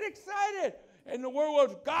 Get excited. And the Word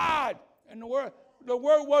was God. And the word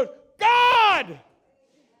was God.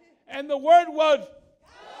 And the Word was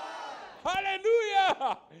God.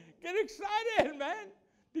 Hallelujah. Get excited, man.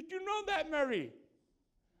 Did you know that, Mary?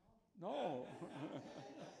 No.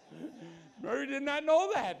 Mary did not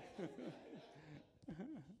know that.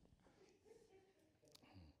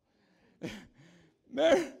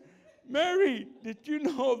 Mary, did you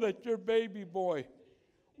know that your baby boy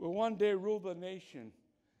will one day rule the nation?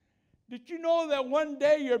 Did you know that one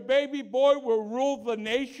day your baby boy will rule the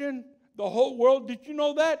nation, the whole world? Did you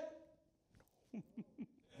know that?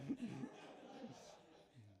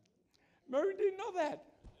 Mary didn't know that.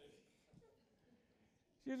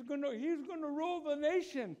 He's going to rule the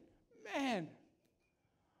nation. Man.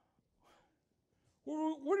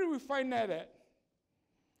 Where do we find that at?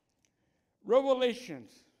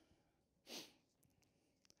 Revelations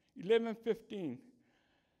 11:15.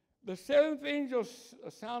 The seventh angel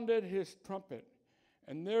sounded his trumpet,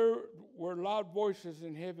 and there were loud voices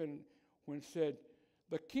in heaven when said,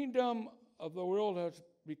 "The kingdom of the world has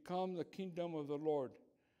become the kingdom of the Lord,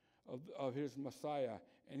 of his Messiah,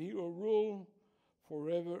 and he will rule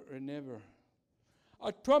forever and ever."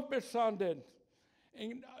 A trumpet sounded,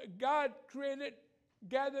 and God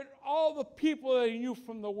gathered all the people that he knew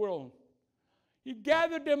from the world. He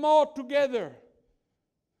gathered them all together.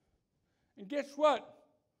 And guess what?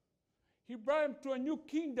 He brought them to a new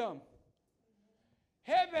kingdom.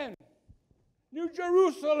 Heaven, New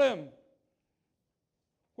Jerusalem,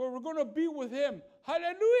 where we're going to be with him.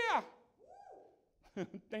 Hallelujah.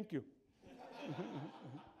 Thank you.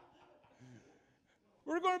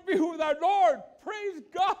 We're going to be with our Lord. Praise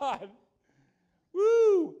God.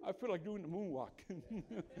 Woo! I feel like doing the moonwalk.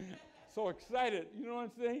 So excited. You know what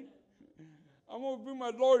I'm saying? I'm going to bring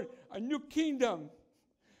my Lord a new kingdom.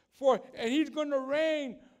 And he's going to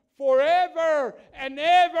reign forever and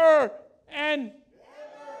ever and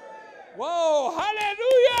ever. Whoa,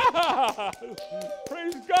 hallelujah!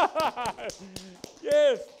 Praise God.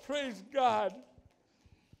 Yes, praise God.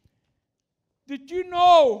 Did you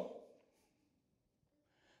know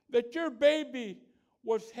that your baby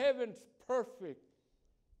was heaven's perfect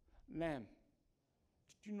lamb?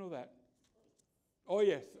 Did you know that? Oh,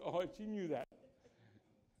 yes. Oh, she knew that.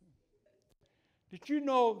 Did you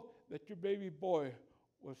know that your baby boy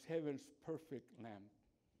was heaven's perfect lamb?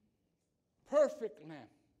 Perfect lamb.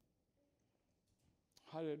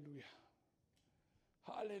 Hallelujah.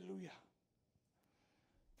 Hallelujah.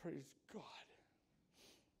 Praise God.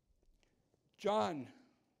 John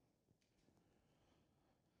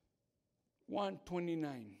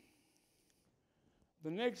 1:29.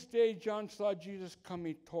 The next day, John saw Jesus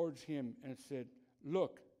coming towards him and said,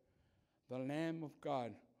 "Look, the Lamb of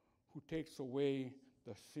God who takes away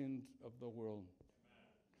the sins of the world."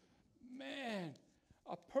 Man,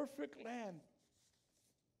 a perfect lamb.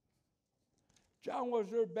 John was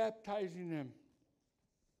there baptizing him.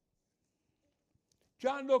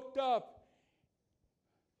 John looked up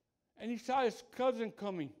and he saw his cousin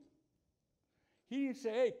coming. He didn't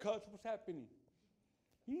say, "Hey, cuz, what's happening?"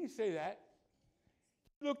 He didn't say that.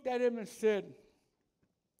 He looked at him and said,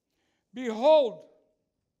 "Behold,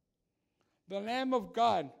 the Lamb of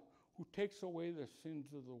God who takes away the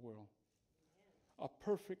sins of the world." A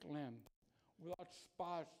perfect lamb without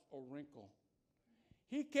spot or wrinkle.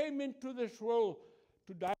 He came into this world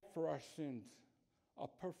to die for our sins. A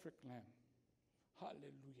perfect lamb.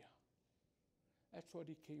 Hallelujah. That's what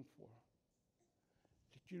he came for.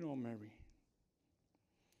 Did you know, Mary?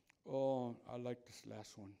 Oh, I like this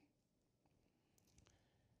last one.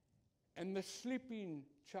 And the sleeping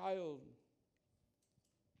child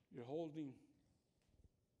you're holding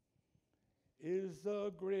is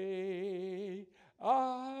the great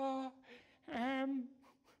I am.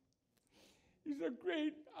 He's a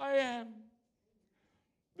great I am.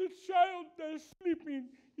 The child that's sleeping,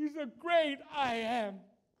 he's a great I am.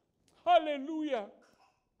 Hallelujah.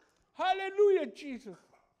 Hallelujah, Jesus.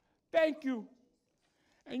 Thank you.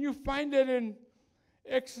 And you find it in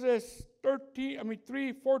Exodus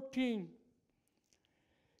 3:14.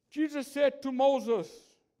 Jesus said to Moses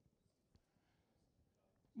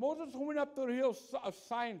went up to the hill of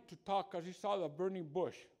Sinai to talk because he saw the burning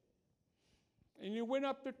bush. And he went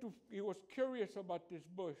up there he was curious about this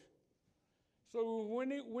bush. So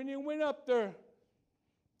when he went up there,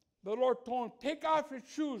 the Lord told him, "Take off your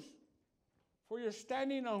shoes, for you're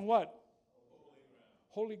standing on what?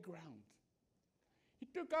 Holy ground. He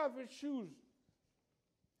took off his shoes.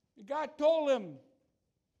 And God told him,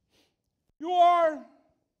 "You are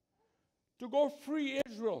to go free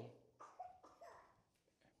Israel."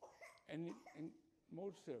 And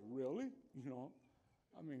Moses said, really?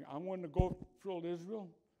 I want to go fill Israel.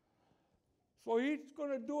 So he's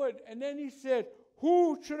going to do it. And then he said,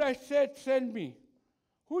 who should I send me?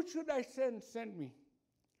 Who should I send me?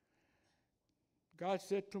 God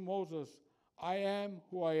said to Moses, I am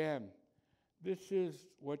who I am. This is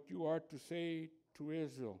what you are to say to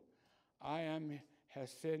Israel. I am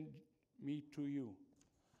has sent me to you.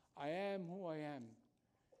 I am who I am.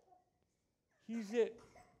 He's it.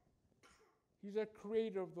 He's the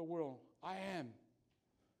creator of the world. I am.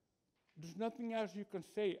 There's nothing else you can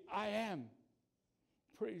say. I am.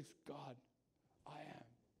 Praise God. I am.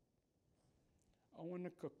 I want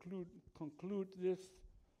to conclude this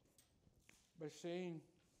by saying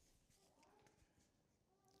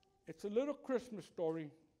it's a little Christmas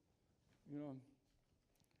story, and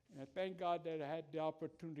I thank God that I had the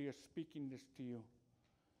opportunity of speaking this to you.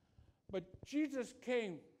 But Jesus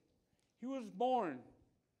came. He was born.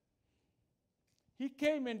 He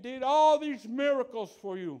came and did all these miracles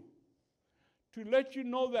for you to let you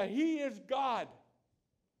know that He is God.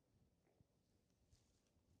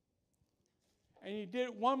 And He did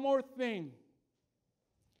one more thing.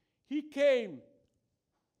 He came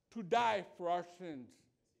to die for our sins.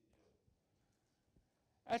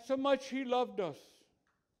 That's how much He loved us.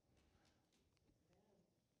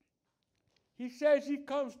 He says He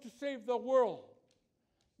comes to save the world.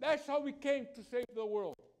 That's how He came to save the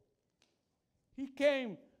world. He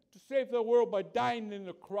came to save the world by dying on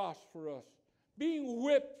the cross for us, being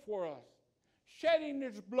whipped for us, shedding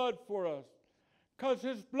His blood for us, because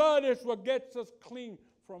His blood is what gets us clean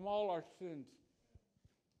from all our sins.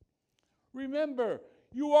 Remember,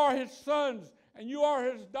 you are His sons and you are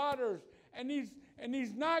His daughters, and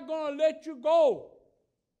He's not going to let you go.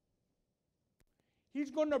 He's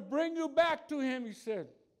going to bring you back to Him, He said.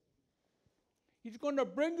 He's going to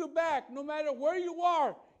bring you back. No matter where you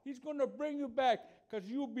are, He's going to bring you back because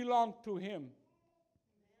you belong to Him.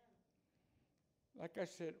 Like I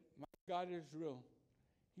said, my God is real.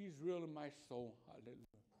 He's real in my soul. Hallelujah.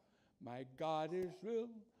 My God is real,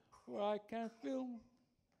 where I can feel.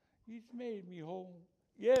 He's made me whole.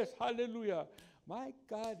 Yes, hallelujah. My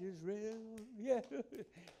God is real. Yeah,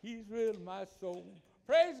 He's real in my soul.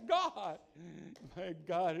 Praise God. My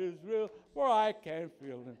God is real, for I can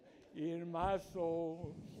feel Him in my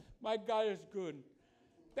soul. My God is good.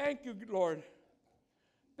 Thank you, Lord.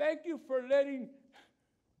 Thank you for letting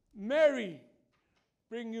Mary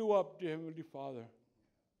bring you up, dear Heavenly Father.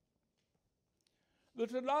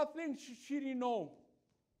 There's a lot of things she didn't know.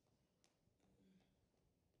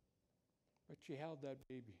 But she held that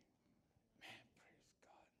baby. Man, praise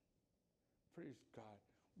God. Praise God.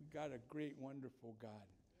 We got a great, wonderful God.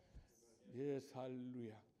 Yes,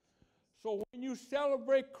 hallelujah. So when you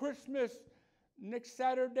celebrate Christmas next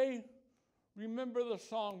Saturday, remember the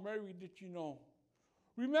song, Mary, Did You Know?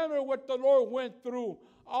 Remember what the Lord went through,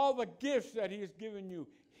 all the gifts that He has given you,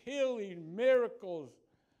 healing, miracles,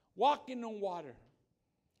 walking on water.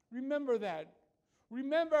 Remember that.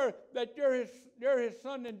 Remember that you're His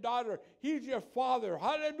son and daughter. He's your Father.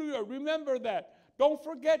 Hallelujah. Remember that. Don't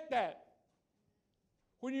forget that.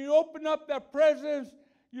 When you open up that presents,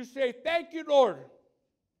 you say, thank you, Lord.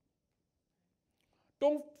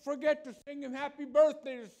 Don't forget to sing Him happy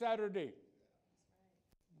birthday this Saturday.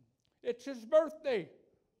 It's His birthday.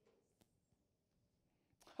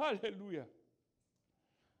 Hallelujah.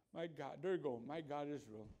 My God, there you go. My God is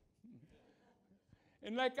real.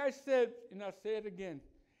 And like I said, and I'll say it again,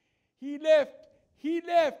 He left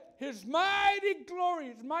His mighty glory,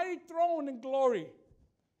 His mighty throne and glory.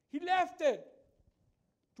 He left it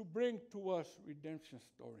to bring to us redemption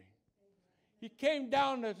story. He came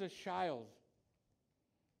down as a child.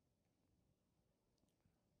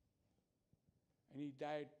 And He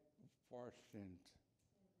died for our sins.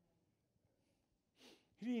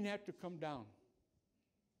 He didn't have to come down.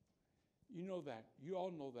 You know that. You all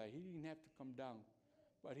know that. He didn't have to come down.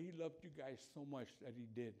 But He loved you guys so much that He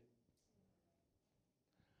did.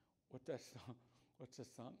 What's that song? What's the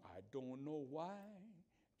song? I don't know why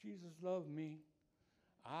Jesus loved me.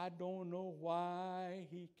 I don't know why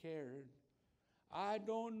He cared. I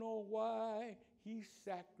don't know why He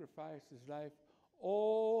sacrificed His life.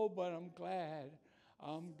 Oh, but I'm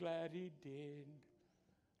glad He did.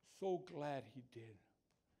 So glad He did.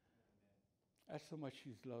 That's how much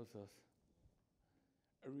He loves us.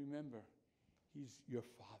 And remember, He's your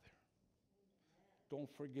Father. Don't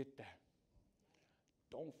forget that.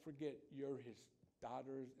 Don't forget you're His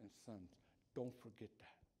daughters and sons. Don't forget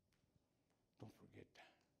that. Don't forget that.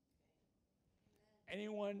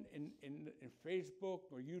 Anyone in Facebook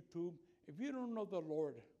or YouTube, if you don't know the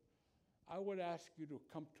Lord, I would ask you to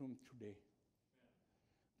come to Him today.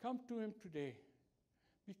 Come to him today.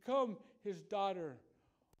 Become his daughter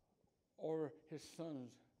or his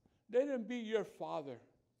sons. Let him be your father.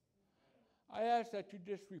 I ask that you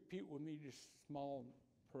just repeat with me this small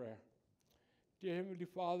prayer. Dear Heavenly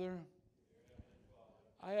Father,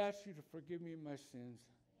 I ask you to forgive me my sins.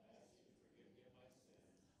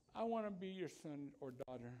 I want to be your son or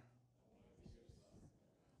daughter.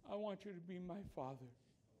 I want you to be my father.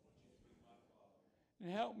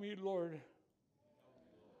 And help me, Lord,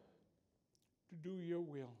 to do your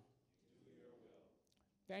will.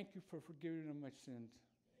 Thank you for forgiving me my sins.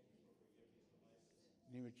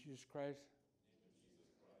 In the name of Jesus Christ.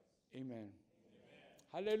 Amen.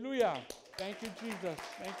 Hallelujah. Thank you, Jesus.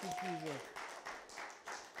 Thank you, Jesus.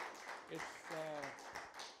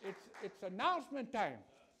 It's announcement time.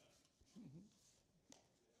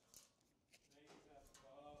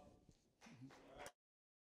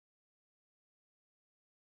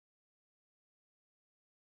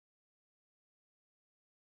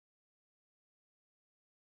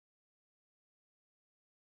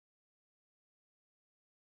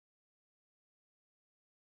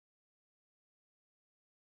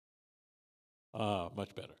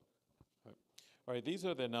 Much better. All right, these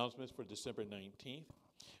are the announcements for December 19th.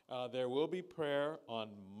 There will be prayer on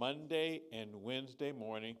Monday and Wednesday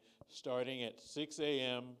morning, starting at 6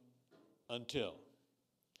 a.m. until.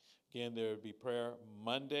 Again, there will be prayer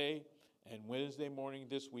Monday and Wednesday morning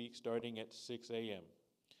this week, starting at 6 a.m.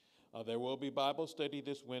 There will be Bible study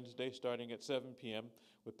this Wednesday, starting at 7 p.m.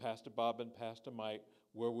 with Pastor Bob and Pastor Mike,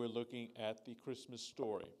 where we're looking at the Christmas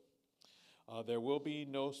story. There will be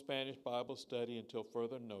no Spanish Bible study until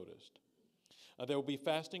further noticed. There will be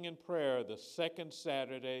fasting and prayer the second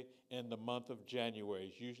Saturday in the month of January.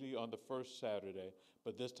 It's usually on the first Saturday,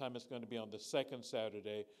 but this time it's going to be on the second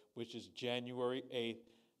Saturday, which is January 8th,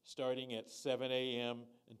 starting at 7 a.m.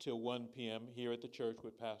 until 1 p.m. here at the church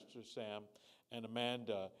with Pastor Sam and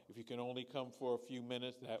Amanda. If you can only come for a few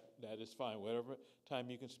minutes, that is fine. Whatever time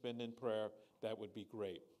you can spend in prayer, that would be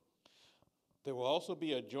great. There will also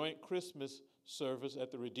be a joint Christmas service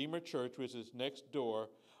at the Redeemer Church, which is next door,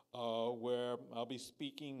 where I'll be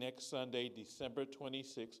speaking next Sunday, December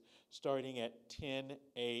 26th, starting at 10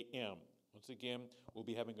 a.m. Once again, we'll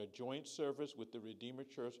be having a joint service with the Redeemer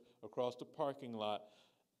Church across the parking lot,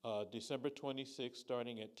 December 26th,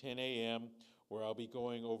 starting at 10 a.m., where I'll be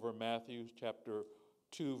going over Matthew chapter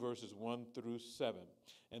 2, verses 1 through 7.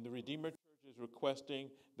 And the Redeemer Church is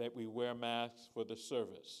requesting that we wear masks for the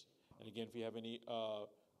service. And again, if you have any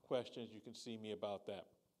questions, you can see me about that.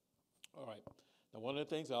 All right. Now, one of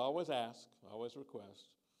the things I always ask, I always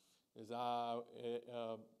request, is that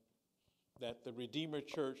the Redeemer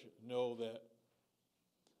Church know that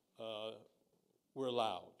we're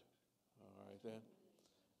loud. All right, then.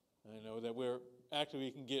 I know that we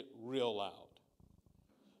can get real loud.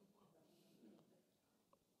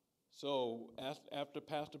 So after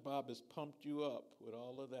Pastor Bob has pumped you up with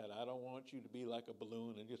all of that, I don't want you to be like a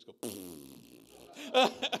balloon and just go,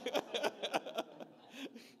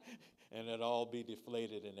 and it all be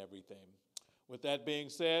deflated and everything. With that being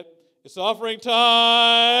said, it's offering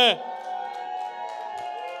time.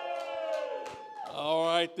 All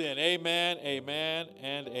right then, amen, amen,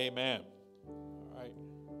 and amen. All right.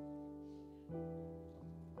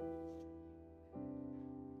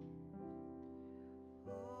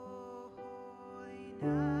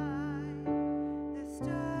 Night, the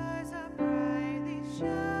stars are brightly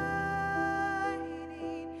shining.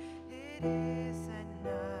 It is a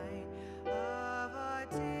night of our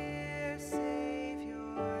dear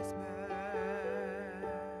Savior's birth.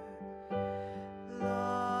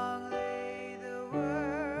 Long lay the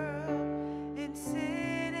world in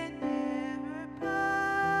sin and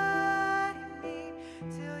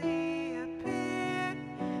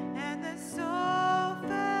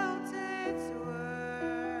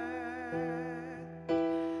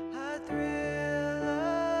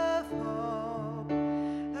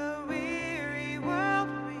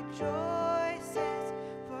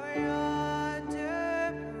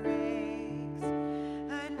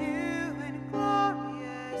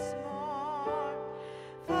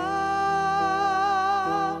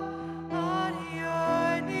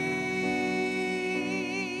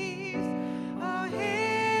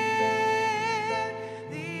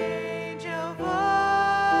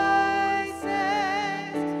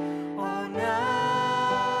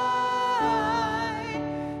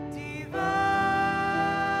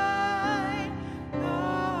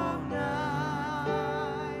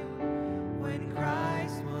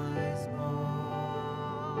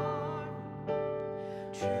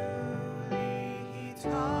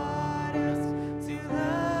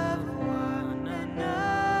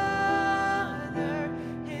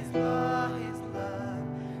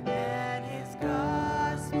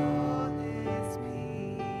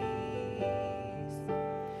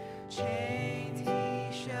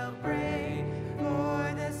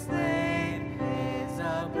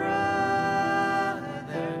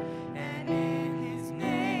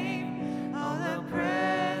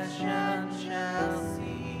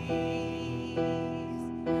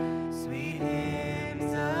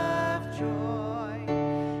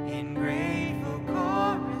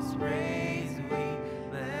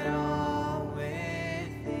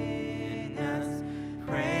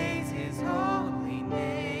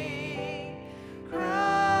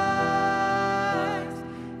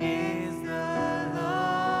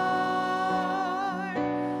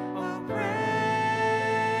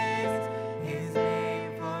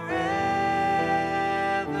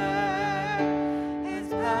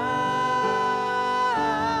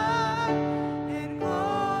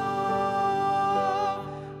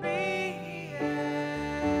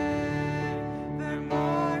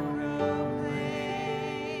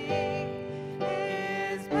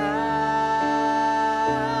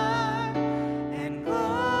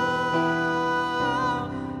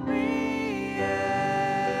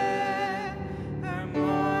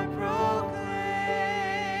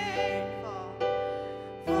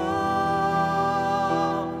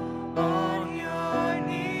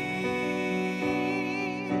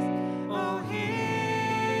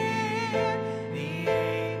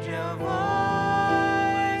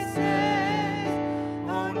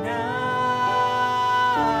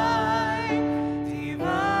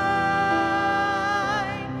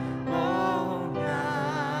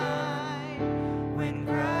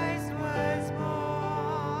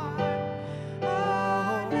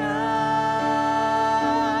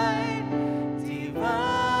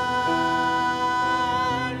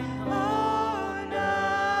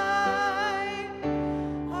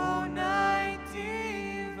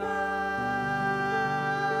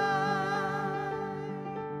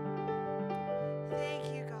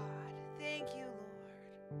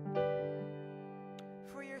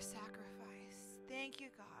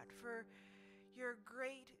for your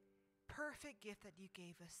great, perfect gift that you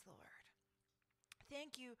gave us, Lord.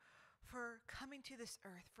 Thank you for coming to this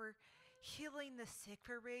earth, for healing the sick,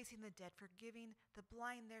 for raising the dead, for giving the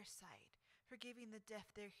blind their sight, for giving the deaf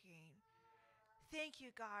their hearing. Thank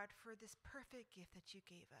you, God, for this perfect gift that you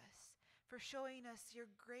gave us, for showing us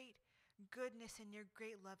your great goodness and your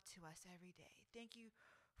great love to us every day. Thank you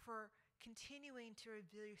for continuing to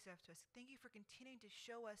reveal yourself to us. Thank you for continuing to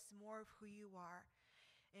show us more of who you are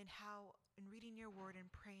and how, in reading your word and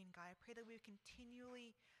praying, God, I pray that we would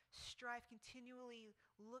continually strive, continually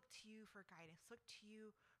look to you for guidance, look to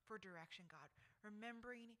you for direction, God,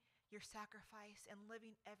 remembering your sacrifice and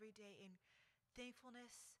living every day in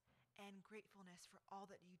thankfulness and gratefulness for all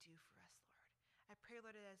that you do for us, Lord. I pray,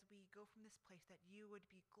 Lord, that as we go from this place, that you would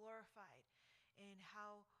be glorified in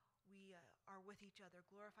how we are with each other,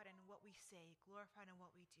 glorified in what we say, glorified in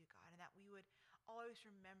what we do, God, and that we would always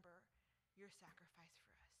remember your sacrifice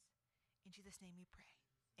for us. In Jesus' name we pray.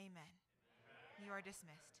 Amen. You are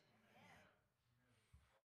dismissed.